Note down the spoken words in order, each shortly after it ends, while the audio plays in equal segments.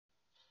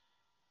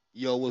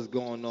Yo, what's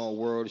going on,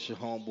 world? It's your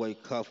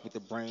homeboy Cuff with the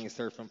Brain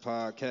Surfing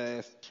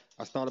Podcast.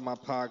 I started my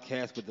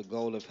podcast with the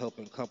goal of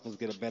helping couples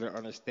get a better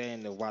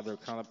understanding of why their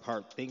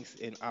counterpart thinks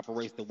and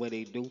operates the way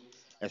they do.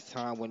 As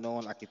time went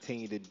on, I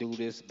continue to do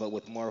this, but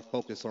with more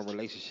focus on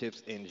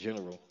relationships in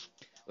general.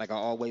 Like I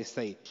always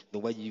say, the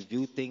way you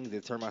view things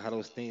determine how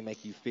those things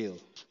make you feel.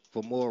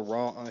 For more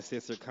raw,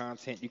 uncensored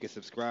content, you can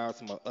subscribe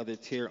to my other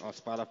tier on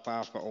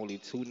Spotify for only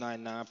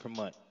 $2.99 per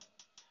month.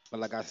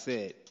 But like I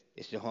said,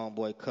 it's your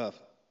homeboy Cuff.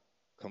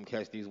 Come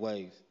catch these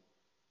waves.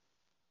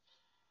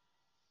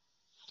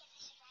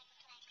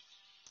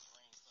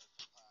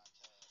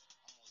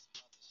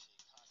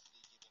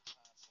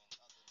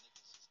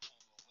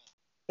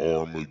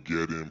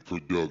 Armageddon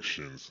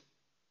Productions.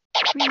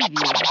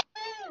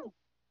 Preview.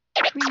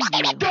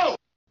 Preview.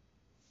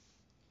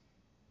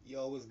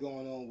 Yo, what's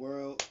going on,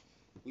 world?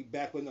 We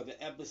back with another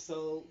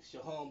episode. It's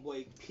your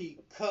homeboy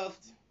Pete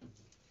Cuffed.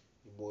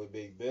 Your boy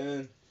Big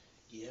Ben.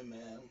 Yeah,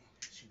 man.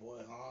 It's your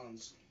boy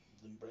Hans.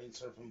 The brain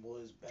surfing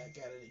boys back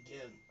at it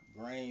again.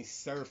 Brain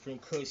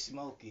surfing, kush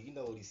smoking. You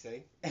know what he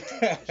say.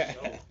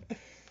 Sure.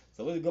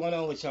 So what's going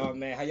on with y'all,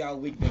 man? How y'all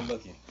week been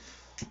looking?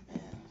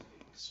 Man,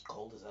 it's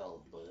cold as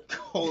hell, but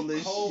Cold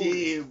as Cold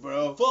shit,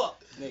 bro.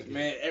 fuck. Nigga.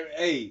 Man,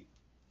 hey,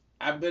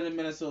 I've been in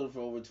Minnesota for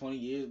over 20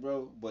 years,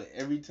 bro. But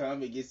every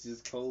time it gets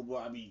this cold, bro,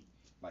 I be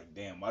like,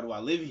 damn, why do I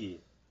live here?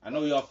 I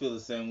know y'all feel the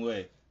same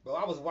way. Bro,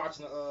 I was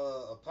watching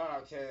a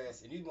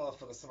podcast, and these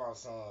motherfuckers talking about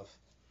some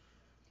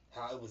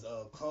how it was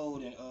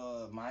cold in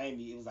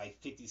Miami. It was like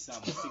 50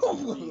 something, 60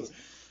 degrees.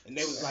 And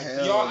they was like, for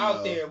Hell y'all out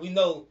no. there, we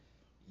know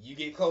you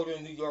get colder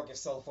in New York and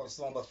so forth and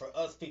so on, but for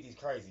us, 50 is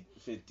crazy.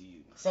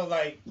 50. So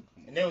like,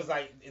 and there was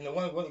like, and the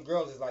one of the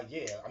girls is like,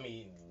 yeah, I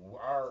mean,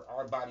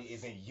 our body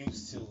isn't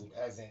used to,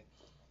 hasn't,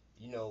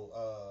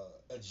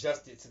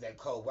 adjusted to that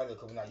cold weather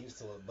because we're not used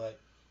to it. But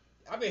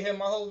I've been here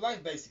my whole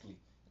life basically.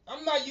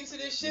 I'm not used to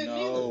this shit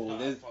No,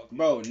 neither. this,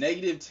 bro,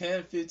 negative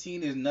 10,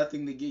 15 is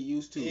nothing to get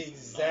used to.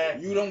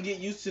 Exactly. You don't get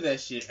used to that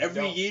shit.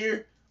 Every don't.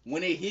 year,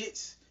 when it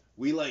hits,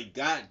 we like,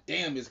 god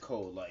damn, it's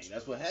cold. Like,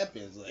 that's what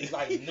happens. Like, It's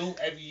like new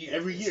every year.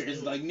 every year, it's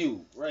new. like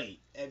new, right?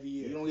 Every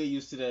year. You don't get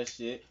used to that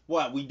shit.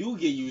 What we do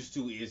get used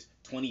to is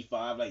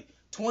 25. Like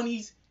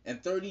 20s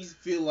and 30s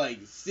feel like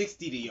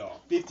 60 to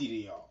y'all, 50 to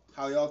y'all.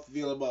 How y'all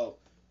feel about,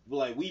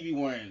 like, we be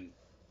wearing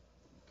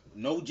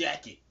no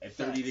jacket at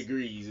 30 Facts.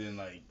 degrees and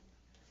like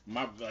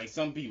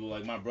some people,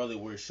 like my brother,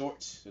 wears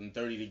shorts in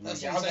 30 degrees.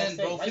 That's Yeah, what I I'm was saying,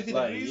 gonna bro. say, 50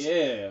 Like, degrees.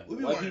 yeah, We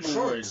be white wearing people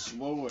shorts.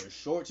 wear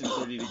shorts in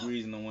 30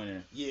 degrees in the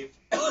winter. Yeah,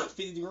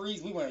 50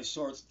 degrees. We wearing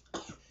shorts.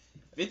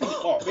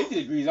 50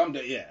 degrees.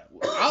 Yeah.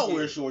 I'll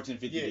wear shorts in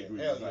 50 Yeah,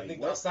 degrees. hell yeah. Like, Nigga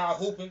what? outside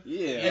hooping.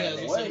 Yeah, Yeah, like,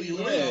 so what? we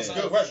live Yeah. outside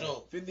Good for weather.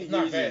 sure. 50 It's not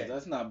degrees, bad.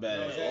 that's not bad You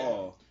know what I'm at saying?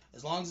 all.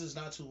 As long as it's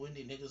not too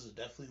windy, niggas is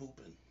definitely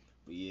hooping.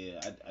 But yeah,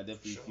 I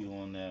definitely Sure. feel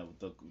on that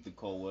with the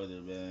cold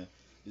weather, man.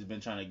 Just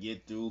been trying to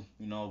get through,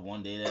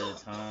 one day at a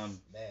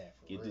time, Man,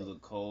 for get real. through the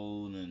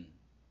cold, and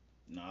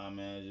nah,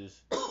 man,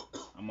 just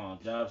I'm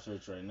on job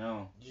search right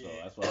now, so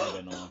Yeah. that's what I've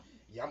been on.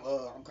 Yeah,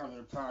 I'm kind of in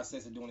the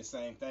process of doing the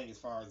same thing as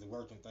far as the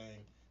working thing.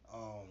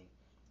 Um,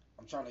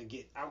 I'm trying to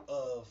get out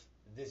of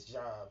this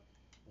job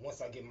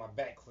once I get my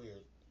back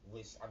cleared,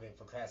 which I've been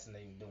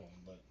procrastinating doing.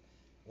 But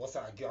once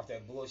I get off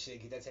that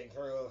bullshit, get that taken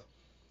care of,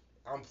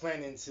 I'm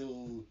planning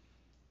to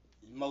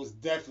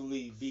most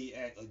definitely be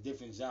at a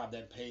different job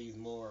that pays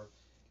more.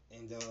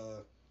 And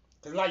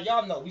cause like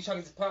y'all know, we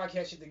trying to get this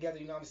podcast shit together.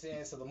 You know what I'm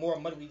saying? So the more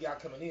money we got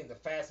coming in, the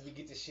faster we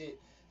get this shit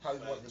how we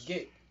want to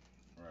get.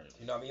 Right.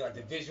 You know what I mean? Like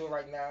the visual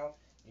right now.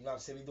 You know what I'm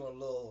saying? We doing a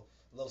little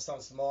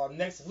something small.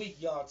 Next week,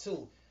 y'all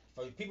too.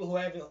 For people who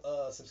haven't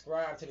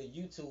subscribed to the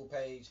YouTube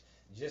page,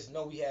 just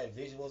know we have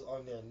visuals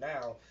on there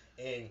now.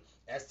 And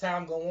as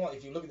time go on,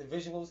 if you look at the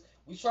visuals,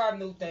 we tried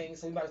new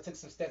things, so we might have took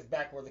some steps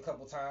backwards a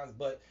couple times.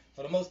 But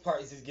for the most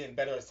part, it's just getting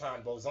better as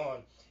time goes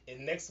on.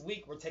 And next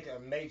week, we're taking a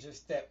major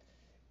step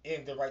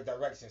in the right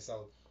direction.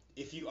 So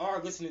if you are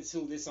listening to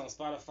this on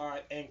Spotify,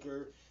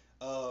 Anchor,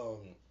 um,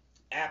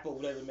 Apple,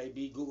 whatever it may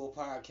be, Google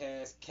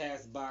Podcasts,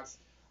 Castbox,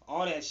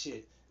 all that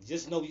shit.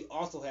 Just know we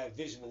also have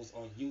visuals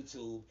on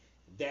YouTube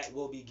that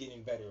will be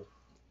getting better,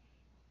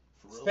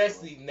 For real.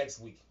 especially next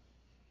week.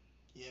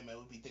 Yeah, man,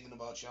 we be thinking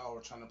about y'all.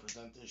 We're trying to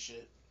present this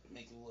shit,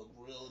 make it look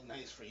real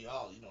nice for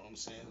y'all. You know what I'm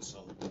saying?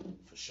 So,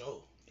 for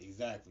sure.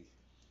 Exactly.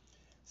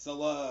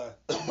 So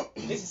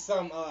this is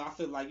some I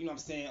feel like, you know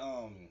what I'm saying,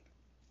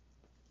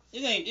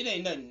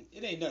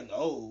 it ain't nothing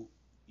old,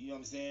 you know what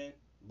I'm saying?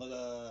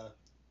 But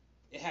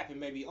it happened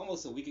maybe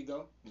almost a week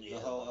ago. Yeah,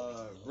 The whole about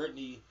a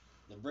week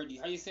ago. Brittany,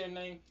 how you say her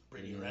name?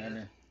 Brittany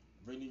Renner.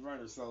 Brittany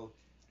Renner. So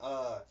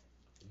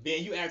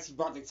Ben, you actually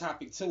brought the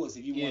topic to us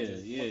if you want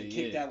to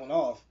kick that one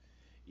off.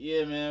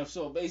 Yeah, man.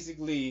 So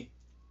basically,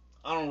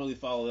 I don't really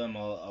follow them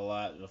a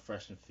lot. The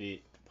Fresh and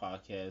Fit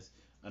podcast.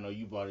 I know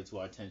you brought it to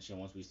our attention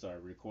once we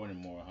started recording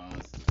more,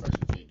 Hans, the Fresh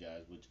and Fit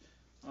guys. Which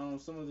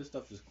some of this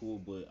stuff is cool,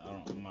 but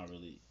I'm not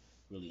really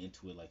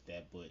into it like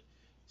that. But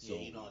so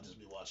Yeah, I just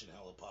be watching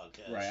hella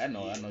podcasts. right, I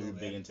know Yeah, you're man.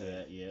 big into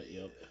that. Yeah,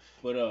 yep.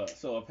 But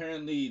so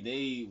apparently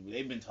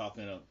they've been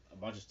talking a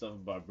bunch of stuff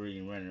about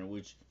Brittany Renner,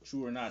 which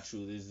true or not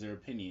true, this is their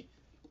opinion.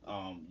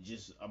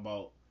 just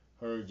about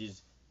her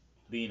just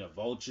being a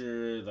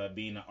vulture, like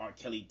being an R.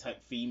 Kelly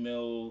type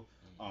female,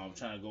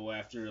 trying to go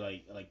after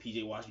like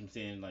PJ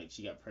Washington, like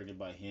she got pregnant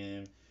by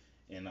him,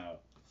 and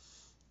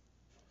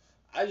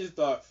I just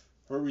thought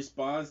her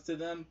response to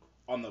them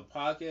on the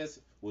podcast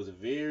was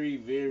very,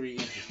 very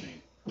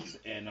interesting,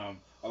 and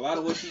a lot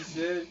of what she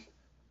said,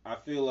 I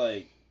feel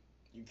like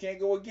you can't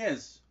go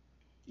against.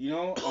 You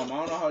know, I don't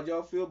know how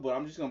y'all feel, but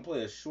I'm just gonna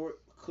play a short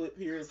clip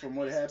here from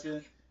what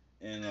happened,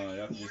 and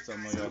y'all can just tell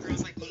me y'all.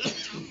 Girls like me.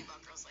 Tell me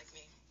about girls like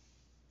me.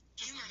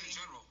 Just women in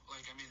general.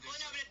 Like, I mean, Well,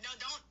 no,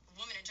 don't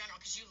women in general,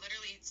 because you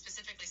literally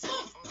specifically said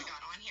before we got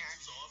on here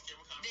this is all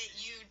off-camera that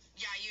conversation.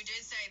 you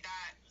did say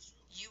that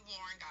you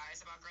warn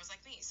guys about girls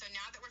like me. So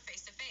now that we're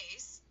face to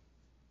face,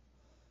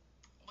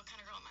 what kind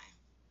of girl am I?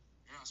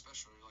 You're not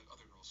special. You're like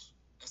other girls.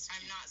 That's the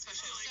I'm key. not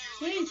special. You're like,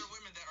 So- you're like other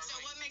women that are So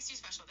like. what makes you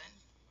special then?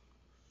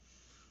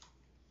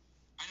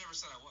 I never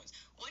said I was.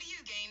 What do you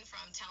gain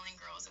from telling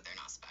girls that they're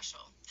not special?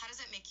 How does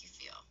it make you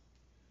feel?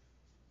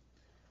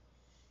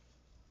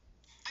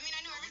 I mean,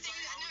 I know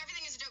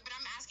everything is a joke, but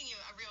I'm asking you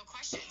a real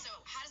question. So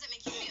how does it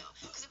make you feel?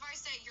 Because if I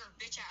say you're a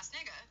bitch ass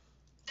nigga,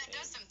 that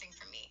does something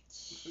for me,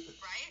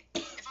 right?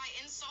 If I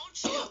insult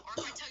you, or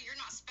if I tell you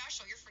you're not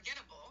special, you're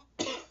forgettable,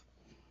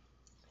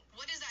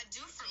 what does that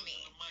do for me?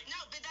 No,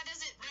 but that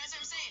doesn't. But that's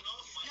what I'm saying.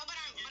 No, but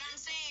I'm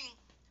saying,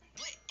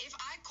 what if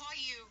I call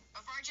you?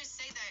 If I just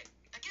say that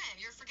again,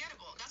 you're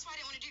forgettable. That's why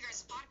I didn't want to do you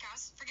guys'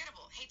 podcast.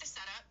 Forgettable. Hate the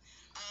setup.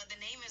 The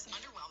name is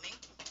underwhelming.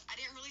 I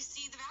didn't really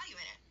see the value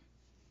in it.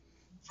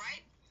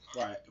 Right?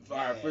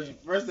 Right.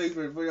 First thing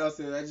for y'all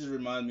said, that just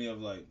reminds me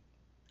of like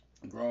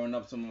growing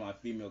up. Some of my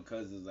female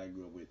cousins I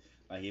grew up with.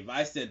 Like if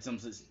I said some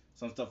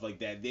stuff like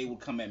that, they would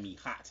come at me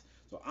hot.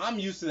 So I'm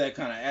used to that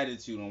kind of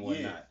attitude and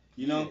whatnot.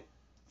 You know.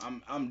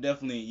 I'm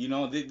definitely, you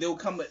know, they'll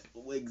come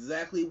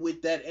exactly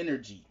with that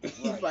energy. Right.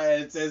 If I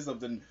had said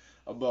something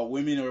about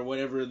women or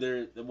whatever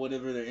they're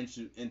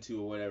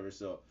into or whatever.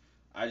 So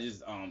I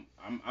just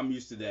I'm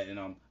used to that, and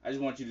I just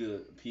want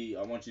you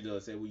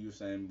to say what you were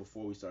saying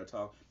before we started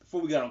talking. Before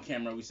we got on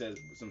camera, we said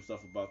some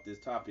stuff about this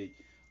topic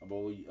about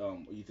what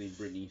you think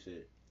Brittany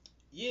said.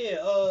 Yeah,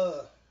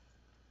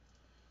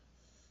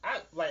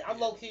 I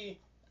low key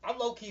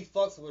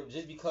fucks with her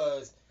just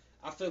because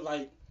I feel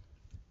like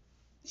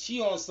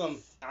she on some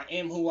I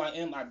am who I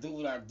am, I do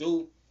what I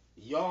do.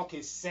 Y'all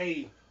can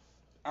say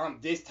I'm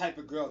this type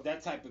of girl,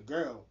 that type of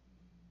girl,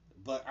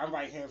 but I'm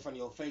right here in front of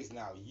your face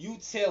now. You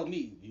tell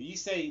me, you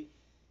say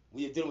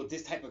when you're dealing with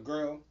this type of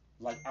girl,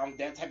 like I'm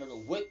that type of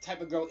girl, what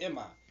type of girl am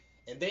I?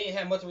 And they ain't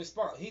had much of a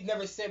response. He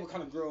never said what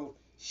kind of girl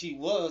she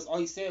was. All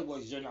he said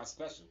was you're not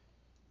special.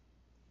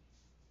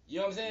 You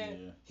know what I'm saying?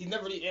 Yeah. He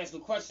never really answered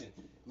the question.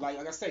 Like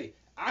I say,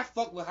 I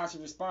fuck with how she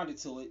responded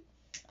to it.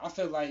 I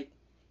feel like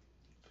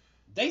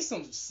they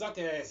some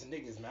sucker ass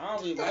niggas, man. I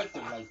don't really like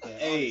them like that.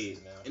 Hey,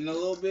 honestly, man. in a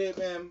little bit,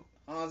 man,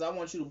 Hans, I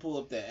want you to pull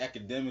up that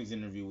academics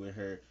interview with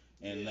her,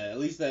 and at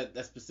least that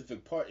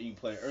specific part that you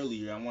played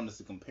earlier. I want us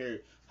to compare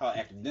how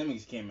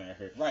academics came at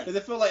her, Right. Because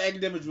I feel like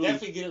academics really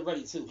Definitely get it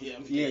ready too.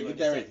 get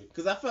that ready.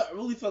 Because I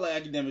really felt like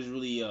academics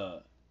really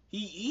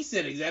he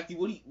said exactly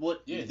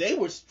what they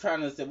were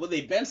trying to say, what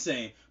they been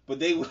saying, but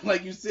they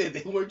like you said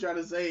they weren't trying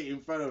to say it in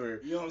front of her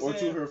You know what I'm or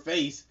saying? to her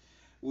face,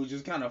 which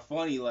is kind of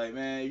funny. Like,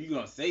 man, if you're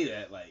gonna say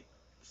that, like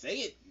say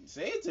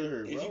it to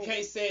her, bro. If you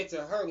can't say it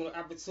to her when the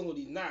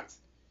opportunity knocks,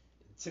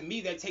 to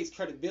me that takes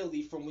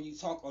credibility from when you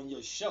talk on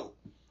your show.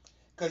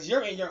 Cause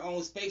you're in your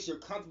own space, you're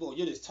comfortable,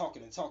 you're just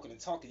talking and talking and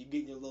talking, you're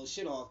getting your little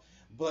shit off.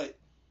 But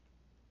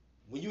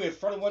when you're in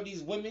front of one of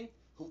these women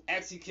who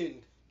actually can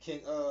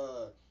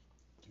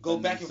go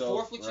Defend back and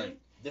themselves, forth with right. you,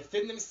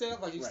 defend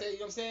themselves, like you Right. say, you know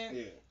what I'm saying?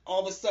 Yeah.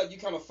 All of a sudden you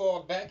kind of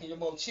fall back and you're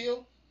more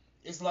chill.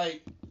 It's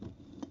like,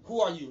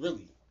 who are you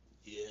really?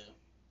 Yeah.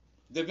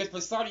 The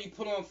persona you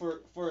put on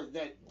for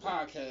that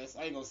podcast,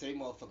 I ain't gonna say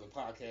motherfucking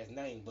podcast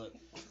name, but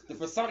the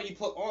persona you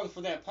put on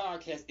for that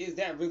podcast, is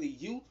that really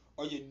you,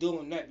 or you're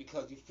doing that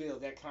because you feel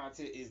that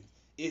content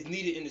is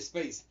needed in the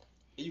space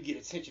and you get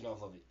attention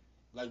off of it?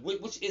 Like,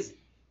 which is it?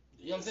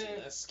 You know what I'm saying?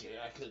 That's scary.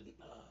 I couldn't.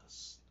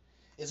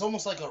 It's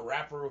almost like a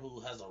rapper who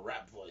has a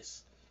rap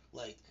voice.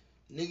 Like,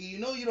 nigga, you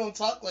know you don't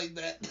talk like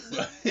that.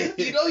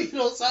 You know you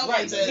don't sound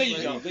Right, like that. there you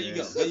like, go, there you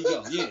go, there you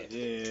go, yeah.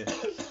 Yeah.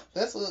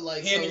 That's what,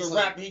 like, He so ain't it's even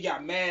like, rapping, he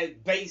got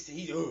mad bass, and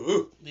he,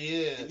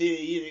 yeah. and then in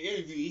the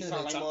interview, he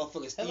sound like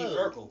motherfucking Steve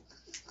Hello. Urkel.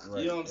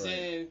 Right, You know what I'm right.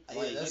 saying? Yeah,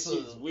 Like, that that's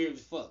shit is weird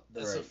as fuck.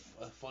 That's Right.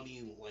 a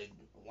funny, like,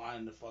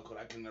 line to fuck with.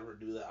 I can never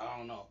do that. I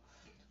don't know.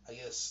 I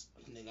guess,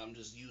 nigga, I'm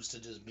just used to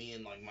just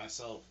being, like,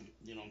 myself.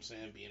 You know what I'm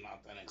saying? Being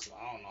authentic. So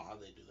I don't know how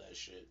they do that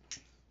shit.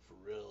 For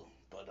real.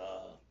 But,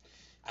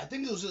 I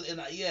think it was just,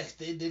 and yeah,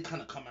 they did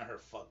kind of come at her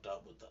fucked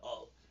up with the,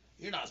 oh,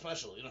 you're not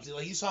special. You know what I'm saying?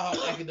 Like, you saw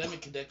how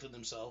academic conducted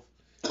himself.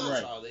 You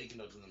Right. saw how they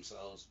conducted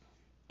themselves.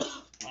 I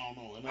don't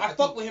know. And I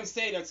fuck with him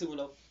saying that to her,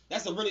 though.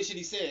 That's the really shit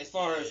he said, as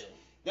far as,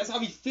 that's how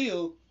he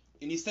feel,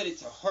 and he said it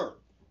to her.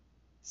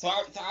 So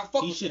I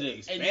fuck He with should have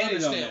him. And you expanded on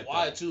understand that.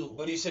 why, though. too.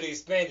 But he should have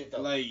expanded,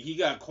 though. Like, he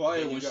got quiet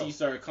There you when go. she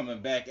started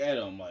coming back at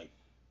him. Like,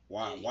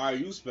 why Yeah. why are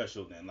you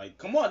special then? Like,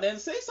 come on then,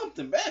 say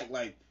something back.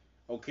 Like,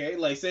 Okay,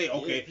 like say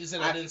okay. You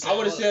said I didn't say I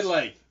would have I said was.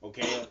 like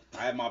okay,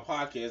 I have my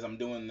podcast. I'm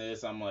doing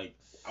this. I'm like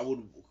I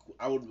would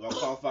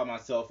qualify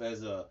myself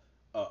as a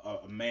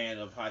man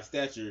of high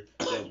stature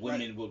that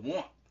women would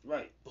want.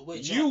 Right. But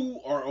wait, You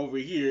are over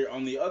here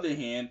on the other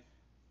hand,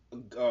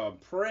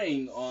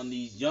 preying on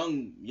these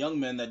young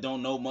men that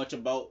don't know much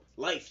about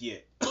life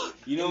yet.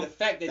 You know, And the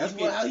fact that that's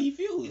how he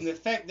feels. And the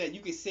fact that you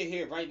can sit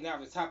here right now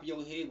at the top of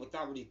your head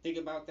without really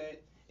thinking about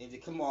that and to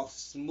come off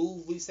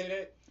smoothly say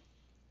that,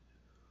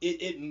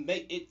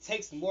 it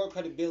takes more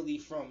credibility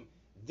from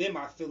them.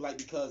 I feel like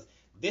because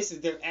this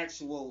is their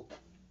actual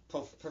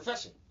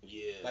profession.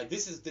 Yeah. Like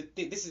this is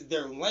this is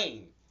their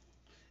lane.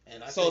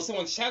 And so if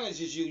someone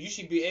challenges you, you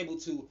should be able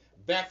to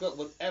back up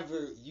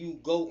whatever you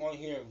go on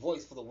here and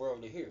voice for the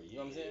world to hear. You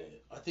know what I'm saying?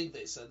 I think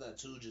they said that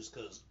too, just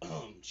because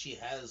she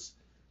has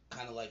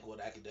kind of like what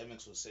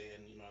academics was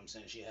saying. You know what I'm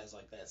saying? She has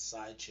like that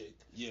side chick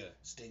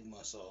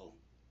stigma, so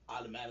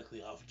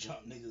automatically off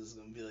jump niggas is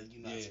gonna be like,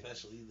 you're not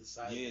special, you the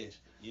side bitch.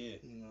 Yeah.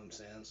 You know what I'm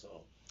saying?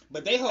 So.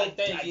 But they whole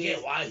thing I is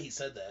get why he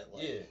said that.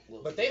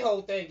 Like, but they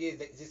whole thing is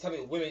that just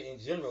telling women in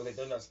general that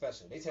they're not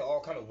special. They tell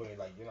all kind of women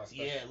like you're not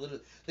special. Yeah,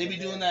 literally. They be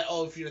doing that.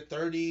 Oh, if you're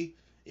 30,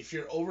 if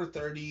you're over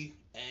 30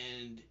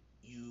 and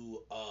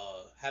you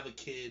have a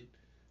kid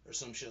or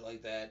some shit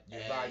like that,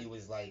 your value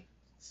is like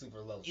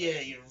super low. Yeah,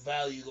 your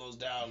value goes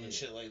down and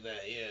shit like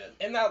that. Yeah.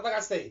 And now, like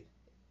I say,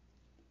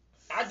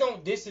 I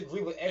don't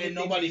disagree with everything. And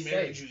nobody they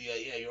married say. you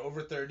yet. Yeah, you're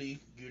over 30.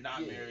 You're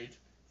not married.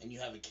 And you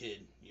have a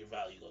kid, your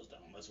value goes down.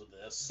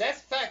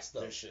 That's facts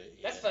though.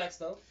 Shit, That's facts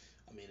though.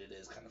 I mean, it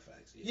is kind of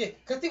facts. Yeah,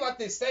 cause think about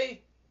this.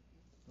 Say,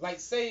 like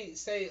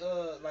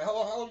how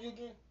old are you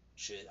again?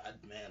 Shit,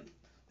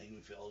 making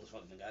me feel old as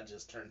fuck. I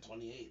just turned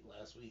 28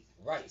 last week.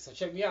 Right. So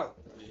check me out.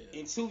 Yeah.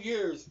 In 2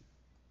 years,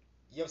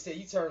 you know what I'm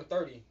saying, you turn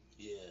 30.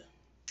 Yeah.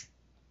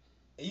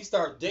 And you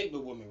start dating a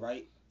woman,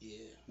 right? Yeah.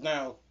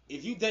 Now,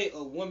 if you date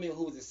a woman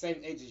who is the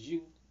same age as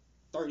you,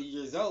 30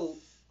 years old.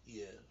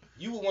 Yeah.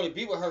 You would want to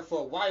be with her for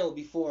a while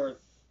before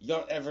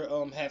y'all ever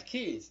have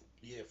kids.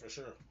 Yeah, for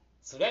sure.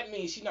 So that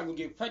means she's not gonna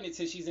get pregnant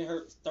till she's in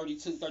her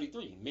 32,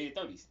 33, mid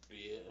 30s.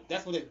 Yeah.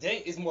 That's when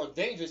it's more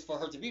dangerous for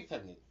her to be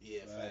pregnant. Yeah,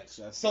 facts.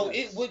 So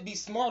it would be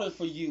smarter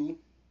for you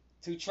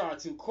to try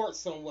to court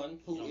someone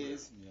who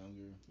is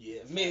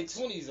younger, mid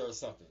 20s or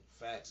something.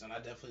 Facts, and I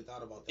definitely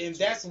thought about that. And too.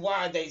 that's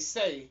why they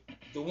say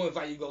the woman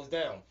value goes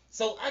down.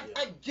 So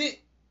I get,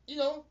 you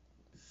know.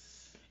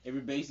 If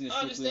you're basing it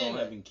strictly on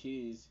having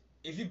kids.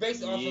 If you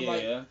base it off of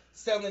like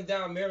settling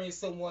down, marrying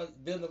someone,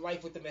 building a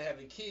life with them, and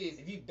having kids,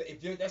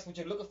 if that's what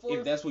you're looking for,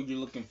 if that's what you're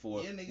looking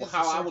for, yeah,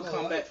 how I would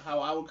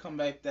come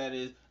back, that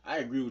is, I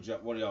agree with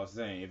what y'all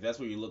saying. If that's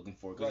what you're looking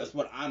for, because that's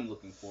what I'm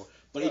looking for.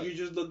 But if you're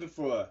just looking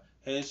for a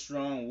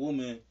headstrong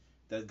woman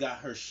that's got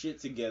her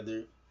shit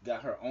together,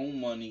 got her own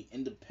money,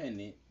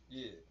 independent,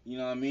 you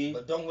know what I mean?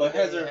 But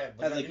has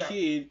a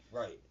kid,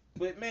 right?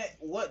 But man,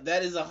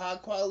 that is a high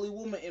quality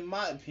woman in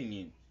my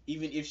opinion.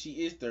 Even if she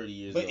is 30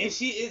 years old. But if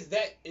she is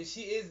that, and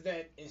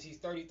she's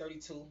 30,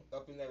 32,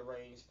 up in that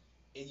range,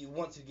 and you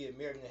want to get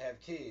married and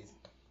have kids,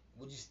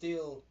 would you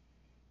still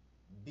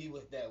be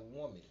with that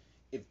woman?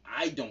 If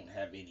I don't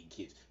have any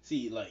kids.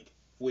 See, like,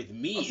 with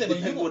me, it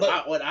depends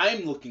what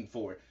I'm looking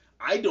for.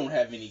 I don't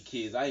have any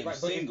kids. I am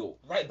single.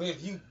 But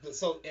if you,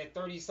 so at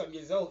 30-something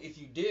years old, if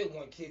you did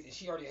want kids, and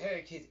she already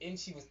had kids, and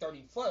she was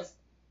 30 plus,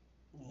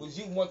 would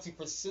you want to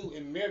pursue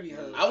and marry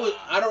her?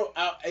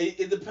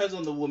 It depends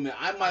on the woman.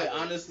 I might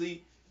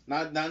honestly,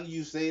 now that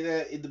you say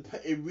that,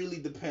 it really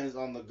depends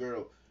on the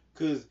girl.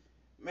 Cause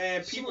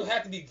man, she would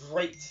have to be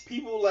great.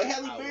 People like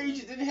Halle Berry.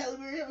 Didn't Halle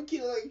Berry have a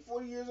kid like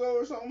 40 years old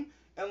or something?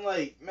 And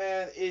like,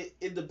 man,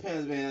 it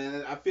depends, man.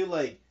 And I feel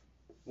like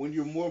when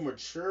you're more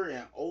mature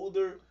and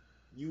older,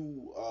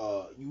 you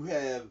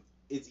have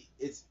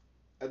it's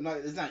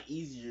not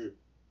easier,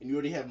 and you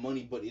already have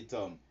money, but it's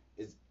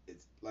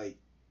like.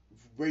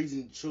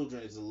 Raising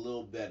children is a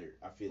little better,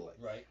 I feel like.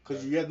 Right.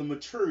 Because you have the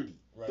maturity,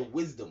 the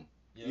wisdom.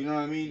 Yeah. You know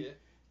what I mean?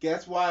 Yeah.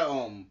 That's why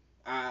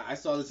I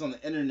saw this on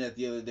the internet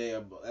the other day.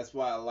 That's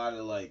why a lot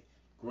of like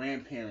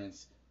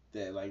grandparents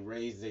that like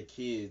raise their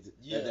kids,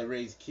 that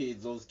raise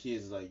kids, those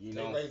kids like they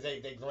raise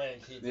their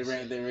grandkids. They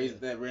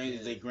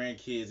raise their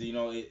grandkids. You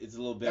know, it's a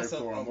little better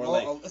for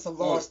them. It's a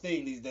lost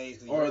thing these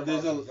days. Or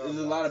there's a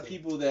lot of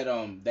people that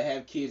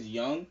have kids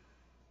young.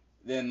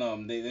 Then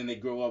they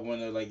grow up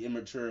when they're like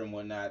immature and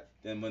whatnot.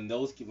 Then when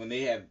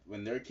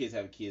their kids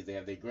have kids, they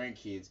have their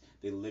grandkids.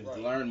 They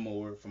learn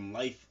more from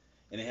life,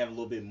 and they have a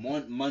little bit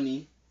more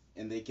money,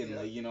 and they can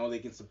they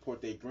can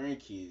support their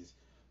grandkids.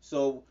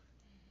 So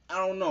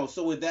I don't know.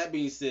 So with that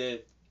being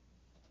said,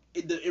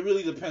 it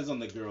really depends on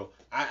the girl.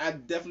 I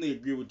definitely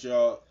agree with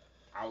y'all.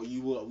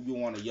 You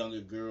want a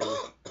younger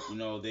girl. You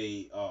know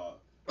they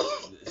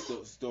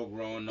still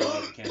growing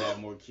up, can have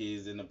more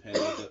kids,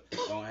 independent,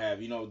 don't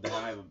have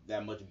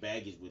that much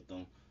baggage with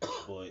them,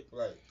 but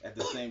at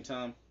the same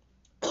time,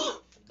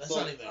 that's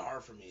not even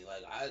hard for me.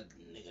 Like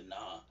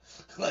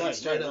like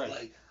straight up,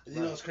 like you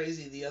know it's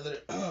crazy. The other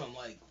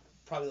like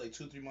probably like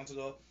 2-3 months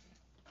ago,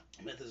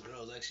 I met this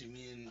girl. It was actually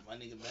me and my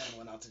nigga Ben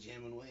went out to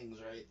Jam and Wings,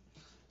 right?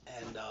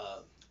 And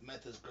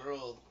met this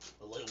girl,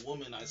 a little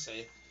woman, I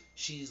say.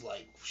 She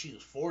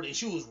was 40.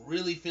 She was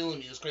really feeling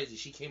me. It was crazy.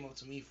 She came up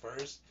to me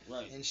first,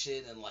 Right. and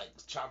shit, and like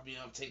chopped me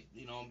up, take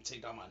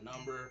down my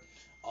number,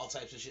 all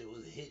types of shit.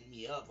 Was hitting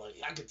me up. Like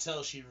I could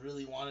tell she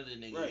really wanted a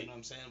nigga. Right. You know what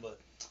I'm saying? But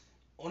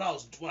when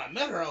I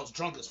met her, I was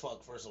drunk as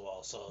fuck. First of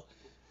all, so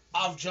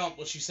off jump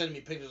when she sending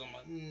me pictures, I'm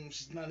like,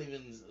 she's not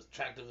even as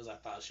attractive as I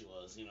thought she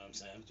was. You know what I'm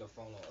saying? Your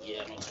phone on.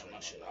 Yeah, my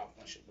shit off.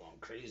 My shit going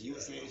crazy. You were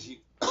right saying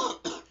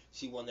now.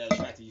 she wasn't that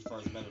attractive you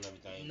first met her and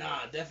everything.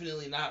 Nah,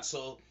 definitely not.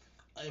 So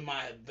in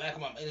my back of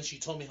my, and then she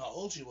told me how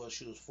old she was.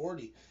 She was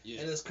 40.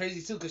 Yeah. And it's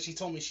crazy too because she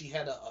told me she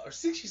had I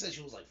think she said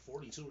she was like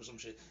 42 or some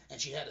shit, and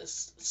she had a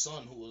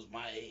son who was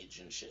my age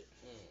and shit.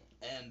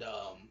 And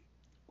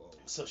Whoa.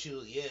 so she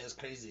was, yeah, it's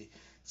crazy.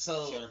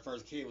 So She had her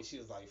first kid when she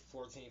was like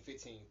 14,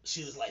 15.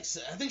 she was like,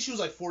 I think she was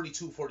like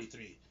 42,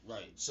 43.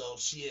 Right. So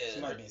she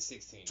might have been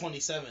 16.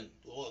 27.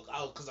 Well,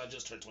 because I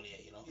just turned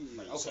 28, you know.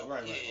 Right. Okay. So,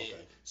 right. yeah, Okay. yeah.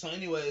 So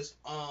anyways,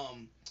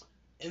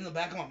 in the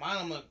back of my mind,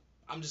 I'm like,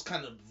 I'm just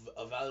kind of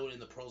evaluating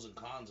the pros and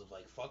cons of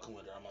like fucking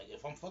with her. I'm like,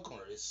 if I'm fucking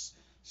with her, it's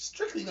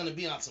strictly gonna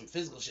be on some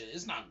physical shit.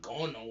 It's not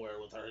going nowhere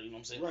with her. You know what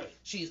I'm saying? Right.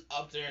 She's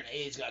up there in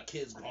age, got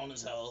kids, grown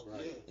as hell.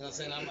 Right. You know what I'm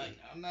saying? I'm like,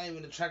 I'm not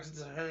even attracted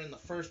to her in the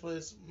first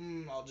place.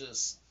 I'll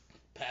just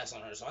pass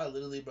on her. So I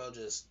literally, bro,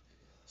 just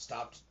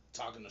stopped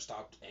talking to,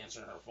 stopped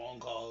answering her phone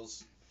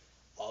calls,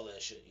 all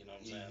that shit. You know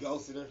what I'm You saying?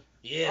 ghosted her.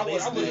 Yeah, I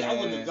basically.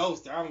 wouldn't have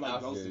ghosted her. I don't like I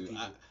ghosting feel you.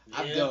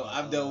 people.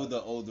 I've dealt with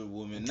an older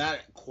woman, not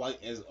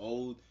quite as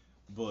old,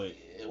 but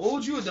Yeah, what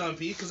would you have done,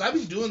 Pete? Because I've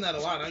been doing that a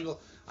lot. I go,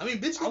 I mean,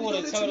 bitch, I would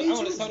have told her. I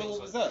would have told her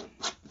what was up.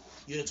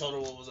 You would have told her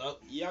what was up?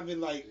 Yeah, I've been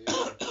like,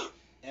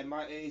 at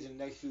my age in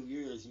the next few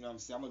years, you know what I'm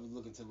saying, I'm gonna be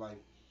looking to like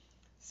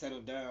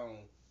settle down,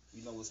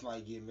 you know, with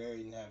somebody, get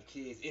married and have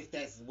kids, if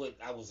that's what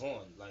I was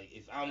on. Like,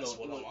 if I don't That's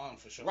know what I'm on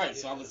for sure. Right,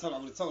 Yeah. so I would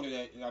have told her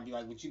that, and I'd be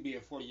like, with you being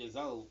 40 years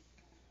old,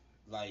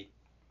 like,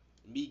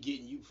 me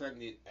getting you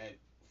pregnant at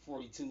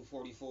 42,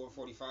 44,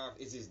 45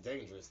 is just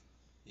dangerous.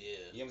 Yeah.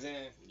 You know what I'm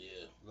saying? Yeah.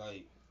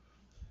 Like,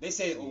 they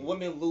say a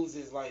woman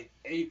loses like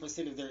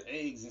 80% of their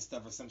eggs and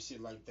stuff or some shit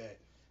like that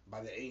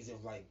by the age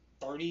of like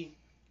 30,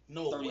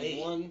 No 31. way.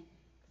 30,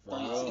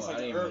 Wow, it's like I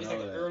the didn't early, even it's like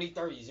know the that. early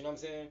 30s. You know what I'm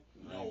saying?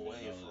 No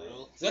way, for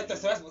real. So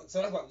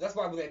that's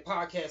why when that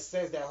podcast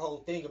says that whole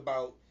thing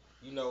about,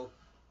 you know,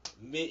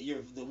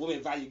 the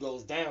woman value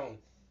goes down.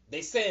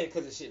 They say it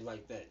because of shit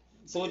like that.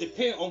 So it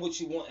depends on what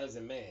you want as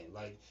a man.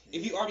 Like,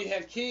 if you already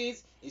have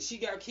kids and she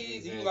got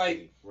kids, and you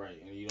like, right,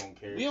 and you don't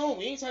care. we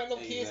ain't trying to no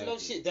kids and no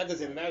shit. That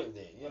doesn't matter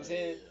then. You know what I'm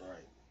saying? Right.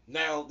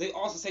 Now they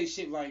also say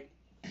shit like,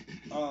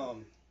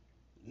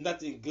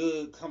 nothing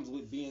good comes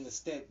with being a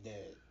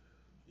stepdad.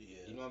 Yeah.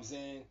 You know what I'm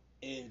saying?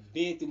 And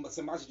being through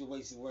some of my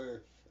situations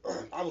where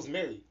I was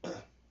married,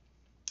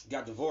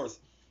 got divorced,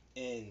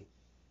 and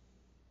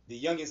the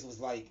youngest was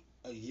like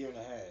a year and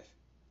a half,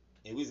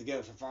 and we was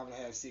together for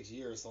 5.5, 6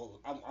 years. So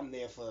I'm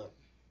there for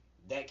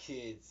that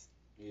kid's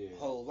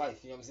whole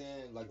life. You know what I'm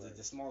saying? Like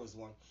the smallest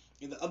one,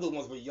 and the other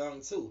ones were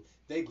young too.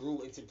 They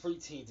grew into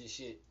preteens and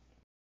shit.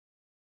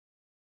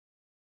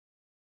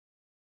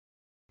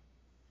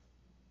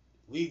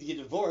 We get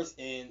divorced,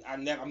 and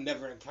I'm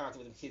never in contact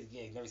with them kids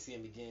again. Never see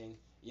them again.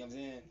 You know what I'm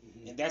saying?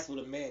 Mm-hmm. And that's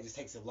where the man just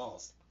takes a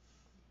loss.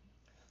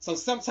 So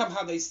sometimes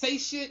how they say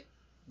shit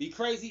be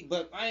crazy,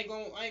 but I ain't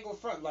gonna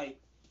front. Like,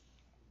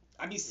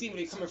 I be seeing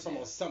where they coming from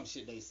on some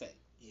shit they say.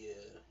 Yeah.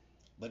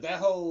 But that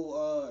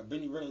whole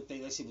Brittany Renner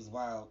thing, that shit was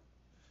wild.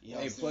 You know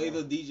Hey, what I'm play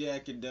saying? the DJ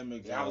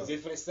Academic. Yeah, I was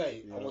just finna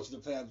say. Yeah. I want you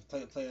to play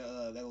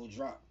that little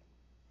drop.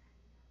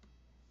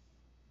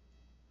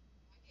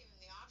 I gave him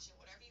the option.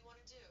 Whatever you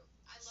want to do.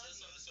 I love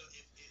you. So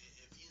if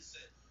you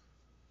said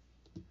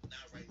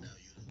not right now,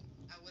 you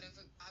I would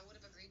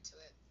have agreed to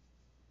it.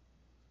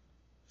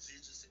 so you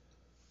just said,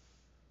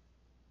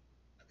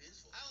 I mean,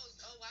 it's for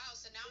Oh wow.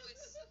 So now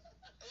it's.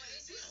 What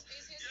is his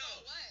Yo,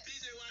 fault? What?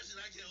 PJ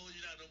Washington, I can't hold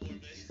you down no more,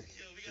 man.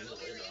 Yo, we got Well,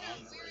 we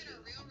to were in a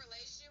real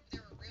relationship.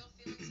 There were real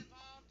feelings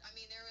involved. I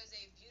mean, there was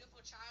a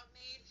beautiful child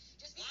made.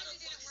 Just Why because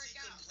the it fuck didn't is work he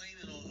out.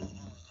 complaining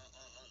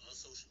on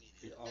social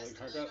media? All the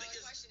That's the way million up.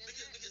 dollar question,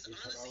 isn't it? Because You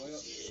turn all the way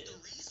honestly, up? he's the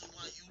reason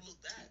why you look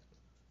bad.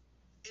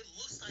 It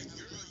looks like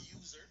you're a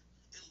user.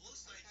 It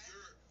looks like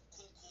you're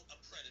quote unquote a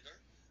predator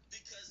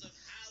because of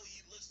how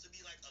he looks to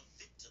be like a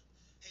victim.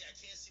 Hey, I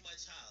can't see my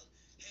child.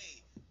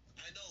 Hey,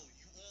 I know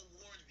you all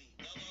warned me.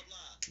 Blah blah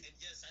blah. And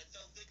yes, I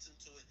fell victim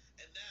to it.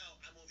 And now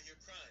I'm over here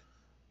crying.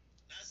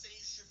 Not saying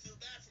you should feel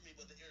bad for me,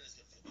 but the internet's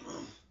gonna feel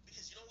bad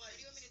because you know why? What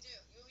do you want me to do?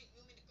 You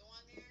want me to go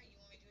on there? You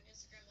want me to do an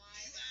Instagram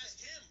live? You ask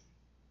him.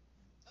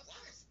 Of Why?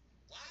 course.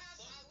 Why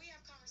the fuck? We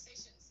have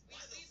conversations. Why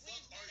the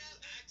fuck are you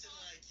acting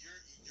like you're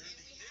the And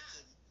we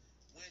victim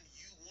when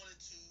you wanted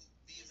to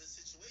be in this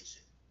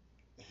situation?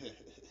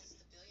 That's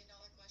the billion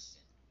dollar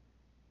question.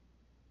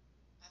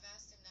 I've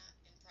asked him that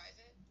in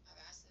private. I've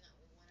asked him that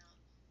when we went out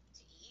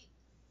to eat.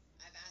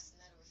 I've asked him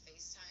that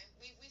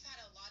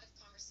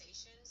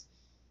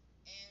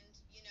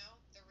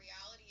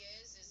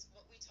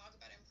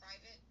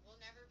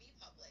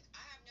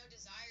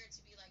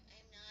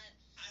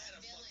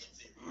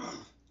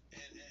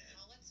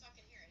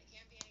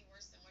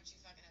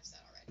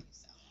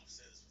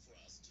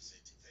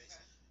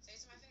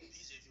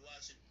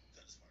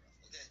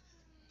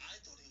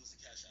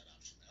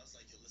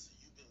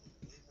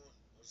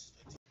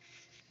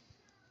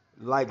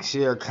Like,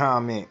 share,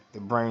 comment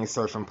the Brain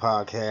Surfing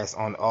Podcast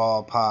on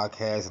all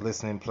podcast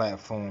listening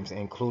platforms,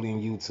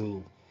 including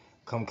YouTube.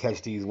 Come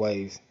catch these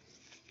waves.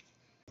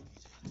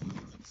 You've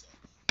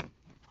been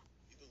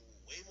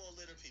way more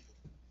litter people.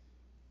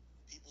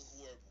 People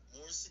who are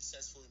more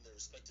successful in their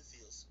respective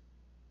fields.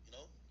 You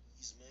know,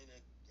 he's a millionaire,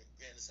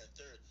 Grandis at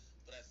third.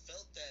 But I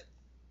felt that,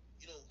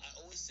 you know, I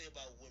always say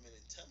about women,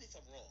 and tell me if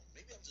I'm wrong.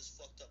 Maybe I'm just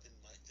fucked up in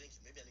my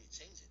thinking. Maybe I need to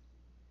change it.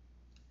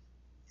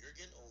 You're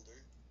getting older,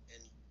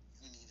 and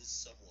you needed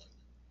someone.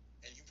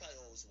 And you probably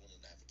always wanted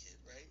to have a kid,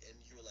 right? And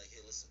you were like, hey,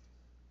 listen,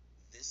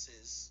 this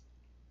is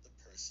the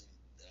person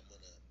that I'm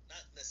going to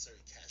not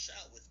necessarily cash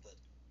out with, but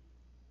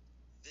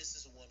this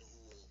is the one who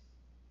will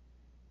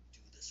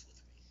do this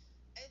with me.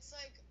 It's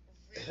like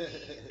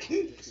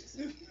really because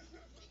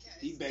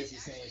He basically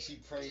it saying she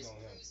actually preyed on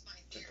him. disproves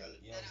my theory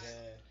You know that what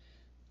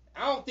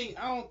I'm saying?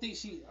 I don't think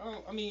she.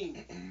 I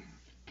mean,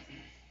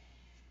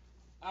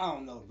 I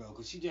don't know, bro.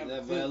 Cause she Is just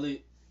that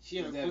valid? She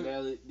Is had a that clip.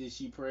 valid? Did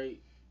she pray?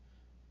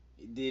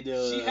 Did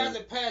She has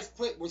a past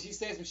clip where she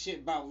said some shit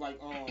about like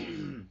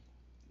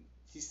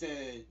she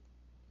said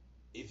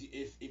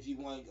if you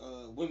want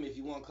women, if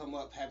you want to come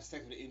up have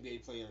sex with an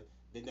NBA player,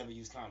 they never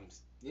use condoms.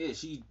 Yeah,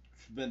 she's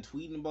been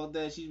tweeting about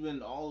that. She's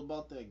been all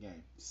about that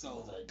game.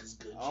 So like it's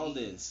good All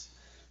genes.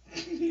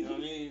 this. you know what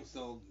I mean?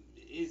 So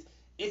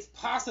it's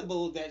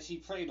possible that she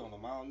preyed on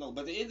him. I don't know.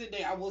 But at the end of the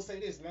day, I will say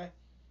this, man.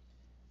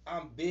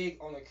 I'm big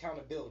on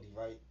accountability,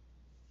 right?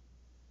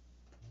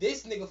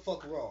 This nigga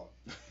fuck raw.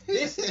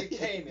 This nigga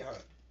came at her.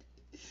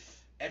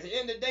 At the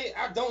end of the day,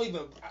 I don't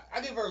even.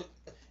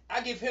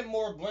 I give him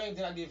more blame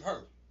than I give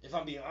her. If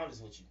I'm being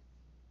honest with you,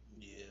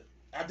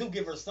 Yeah. I do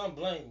give her some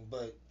blame,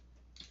 but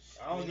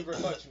I don't give her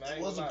much, man. I It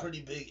ain't was a gonna lie.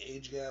 pretty big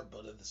age gap,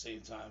 but at the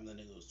same time, the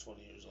nigga was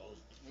 20 years old.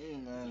 Yeah, You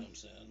know man. what I'm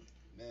saying?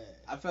 Man.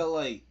 I felt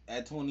like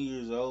at 20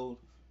 years old,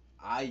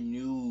 I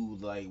knew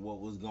like what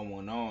was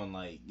going on.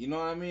 Like, you know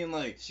what I mean?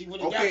 Like, She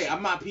would have got okay, you.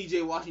 I'm not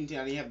PJ Washington.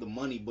 I didn't have the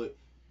money, but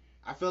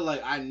I felt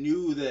like I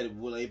knew that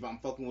well, if I'm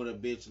fucking with a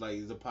bitch, like,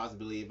 there's a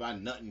possibility if I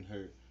nutting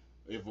her,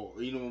 if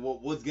you know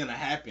what's gonna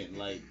happen,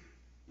 like,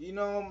 you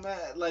know, man,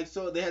 like,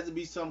 so there has to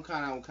be some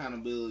kind of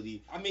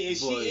accountability. I mean, if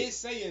she But- is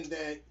saying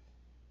that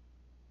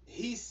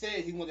he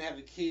said he wanted to have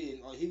a kid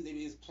or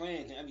he was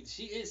planning, I mean,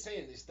 she is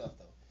saying this stuff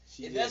though.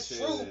 She If did that's say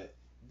true, that.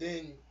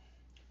 then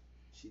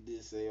She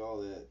did say all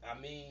that. I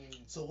mean,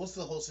 So what's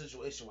the whole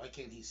situation? Why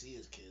can't he see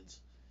his kids?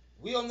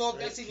 we don't know if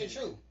Right, that's even kid.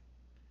 true.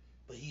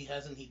 But he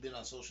hasn't he been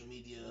on social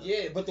media?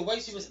 Yeah, but the way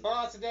she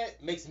responds to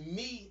that makes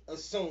me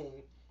assume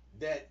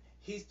that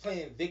he's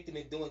playing victim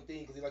and doing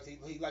things because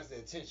he likes the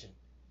attention.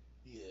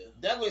 Yeah.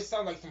 That would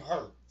sound like from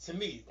her to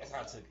me. That's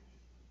how I took it.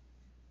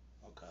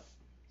 Okay.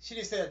 She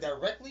didn't say that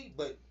directly,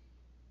 but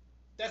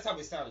that's how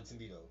it sounded to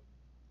me though.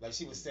 Like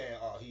she was saying,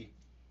 "Oh, he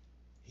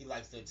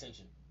likes the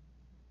attention."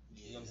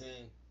 Yeah. You know what I'm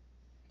saying?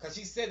 Cause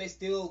she said they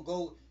still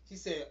go. She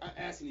said, "I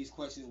asked him these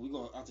questions. We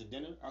go out to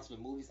dinner, out to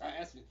the movies. I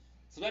asked him."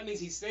 So that means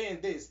he's saying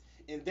this,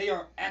 and they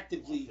are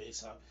actively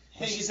FaceTime. But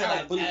hanging she said out,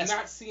 I've but he's asked.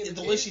 not seeing The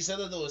the way kid. she said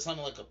that though, it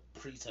sounded like a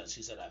pretense.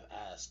 She said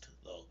I've asked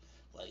though.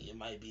 Like it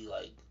might be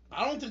like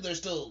I don't think they're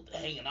still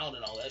hanging out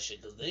and all that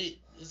shit because it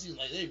seems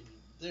like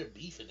they're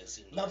beefing. It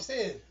seems No, I'm like.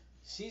 saying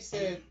she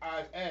said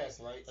I've asked,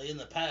 right? Like in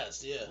the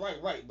past, yeah.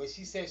 Right. But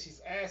she said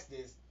she's asked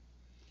this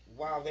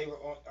while they were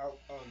out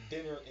on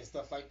dinner and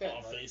stuff like that.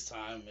 On Right?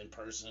 FaceTime, in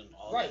person,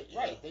 all Right, that.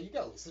 right. There you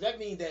go. So that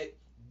means that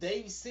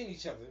they've seen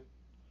each other,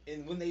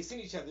 and when they've seen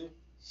each other,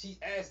 she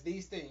asked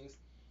these things.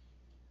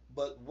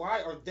 But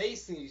why are they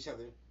seeing each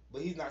other,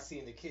 but he's not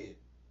seeing the kid?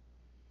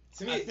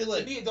 To me, I feel like-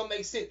 to me it don't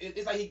make sense.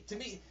 It's like to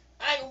me,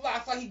 I ain't gonna lie, I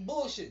feel like he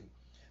bullshitting.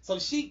 So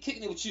she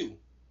kicking it with you,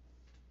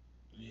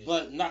 Yeah.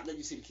 but not let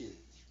you see the kid.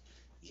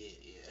 Yeah.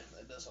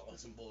 That does sound like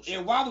some bullshit.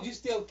 And why would you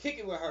still kick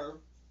it with her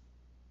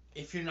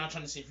If you're not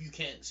trying to see if you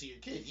can't see your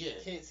kid, if you yeah.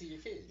 can't see your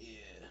kid?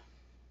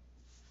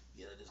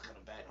 Yeah, that is kind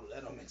of backwards.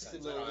 That don't make It's sense. a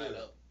That little don't add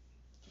weird. up.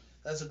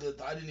 That's a good.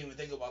 I didn't even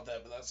think about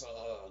that, but that's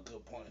a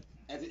good point.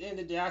 At the end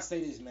of the day, I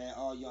say this, man,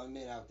 all young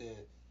men out there,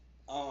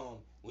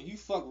 when you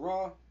fuck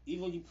raw,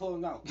 even when you pull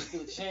them out, there's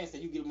still a chance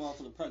that you get a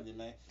motherfucker pregnant,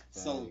 man.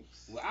 So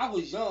when I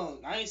was young,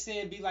 I ain't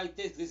saying be like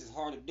this. This is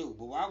hard to do.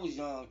 But when I was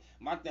young,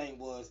 my thing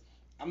was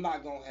I'm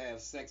not gonna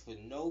have sex with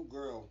no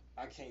girl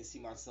I can't see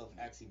myself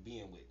actually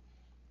being with.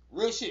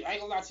 Real shit. I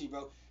ain't gonna lie to you,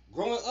 bro.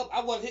 Growing up,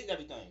 I wasn't hitting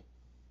everything,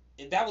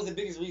 and that was the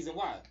biggest reason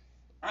why.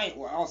 I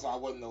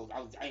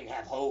didn't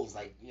have hoes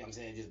like, you know what I'm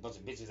saying, just a bunch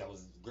of bitches that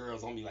was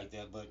girls on me like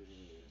that. But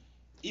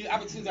even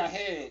opportunities I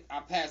had, I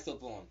passed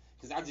up on,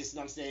 cause I just, you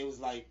know what I'm saying, it was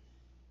like,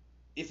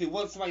 if it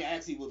wasn't somebody I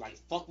actually would like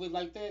fuck with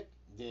like that,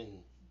 then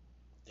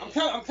I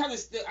kind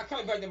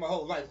of like that my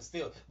whole life, but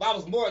still. But I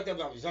was more like that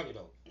when I was younger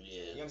though. Yeah.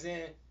 You know what I'm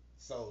saying?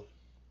 So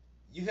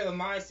you have a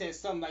mindset,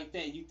 something like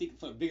that. You think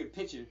for the bigger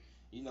picture.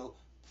 You know,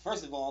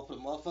 first of all, put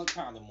a motherfucking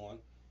condom on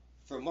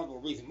for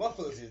multiple reasons.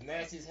 Motherfuckers is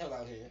nasty as hell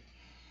out here.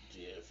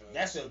 Yeah.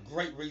 That's a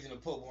great reason to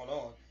put one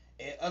on.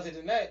 And other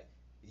than that,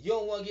 you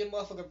don't want to get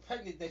motherfucker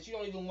pregnant that you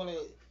don't even want to.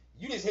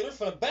 You just hit her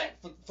from the back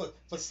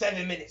for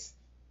 7 minutes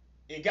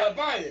and got up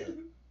out of there.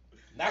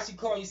 Now she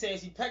calling you saying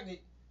she pregnant.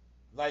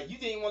 Like, you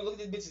didn't want to look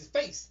at this bitch's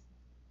face.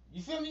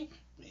 You feel me?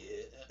 Yeah.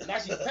 Now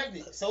she's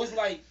pregnant. So it's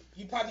like,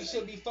 you probably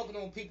should be fucking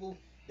on people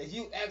that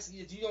you actually,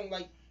 that you don't,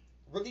 like,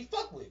 really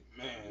fuck with.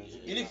 Man.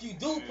 And if you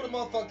do, put a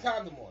motherfucking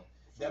condom on.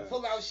 That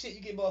pull out shit,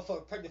 you get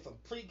motherfucker pregnant from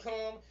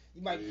pre-cum.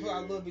 You might pull out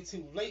a little bit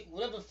too late.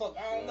 Whatever the fuck,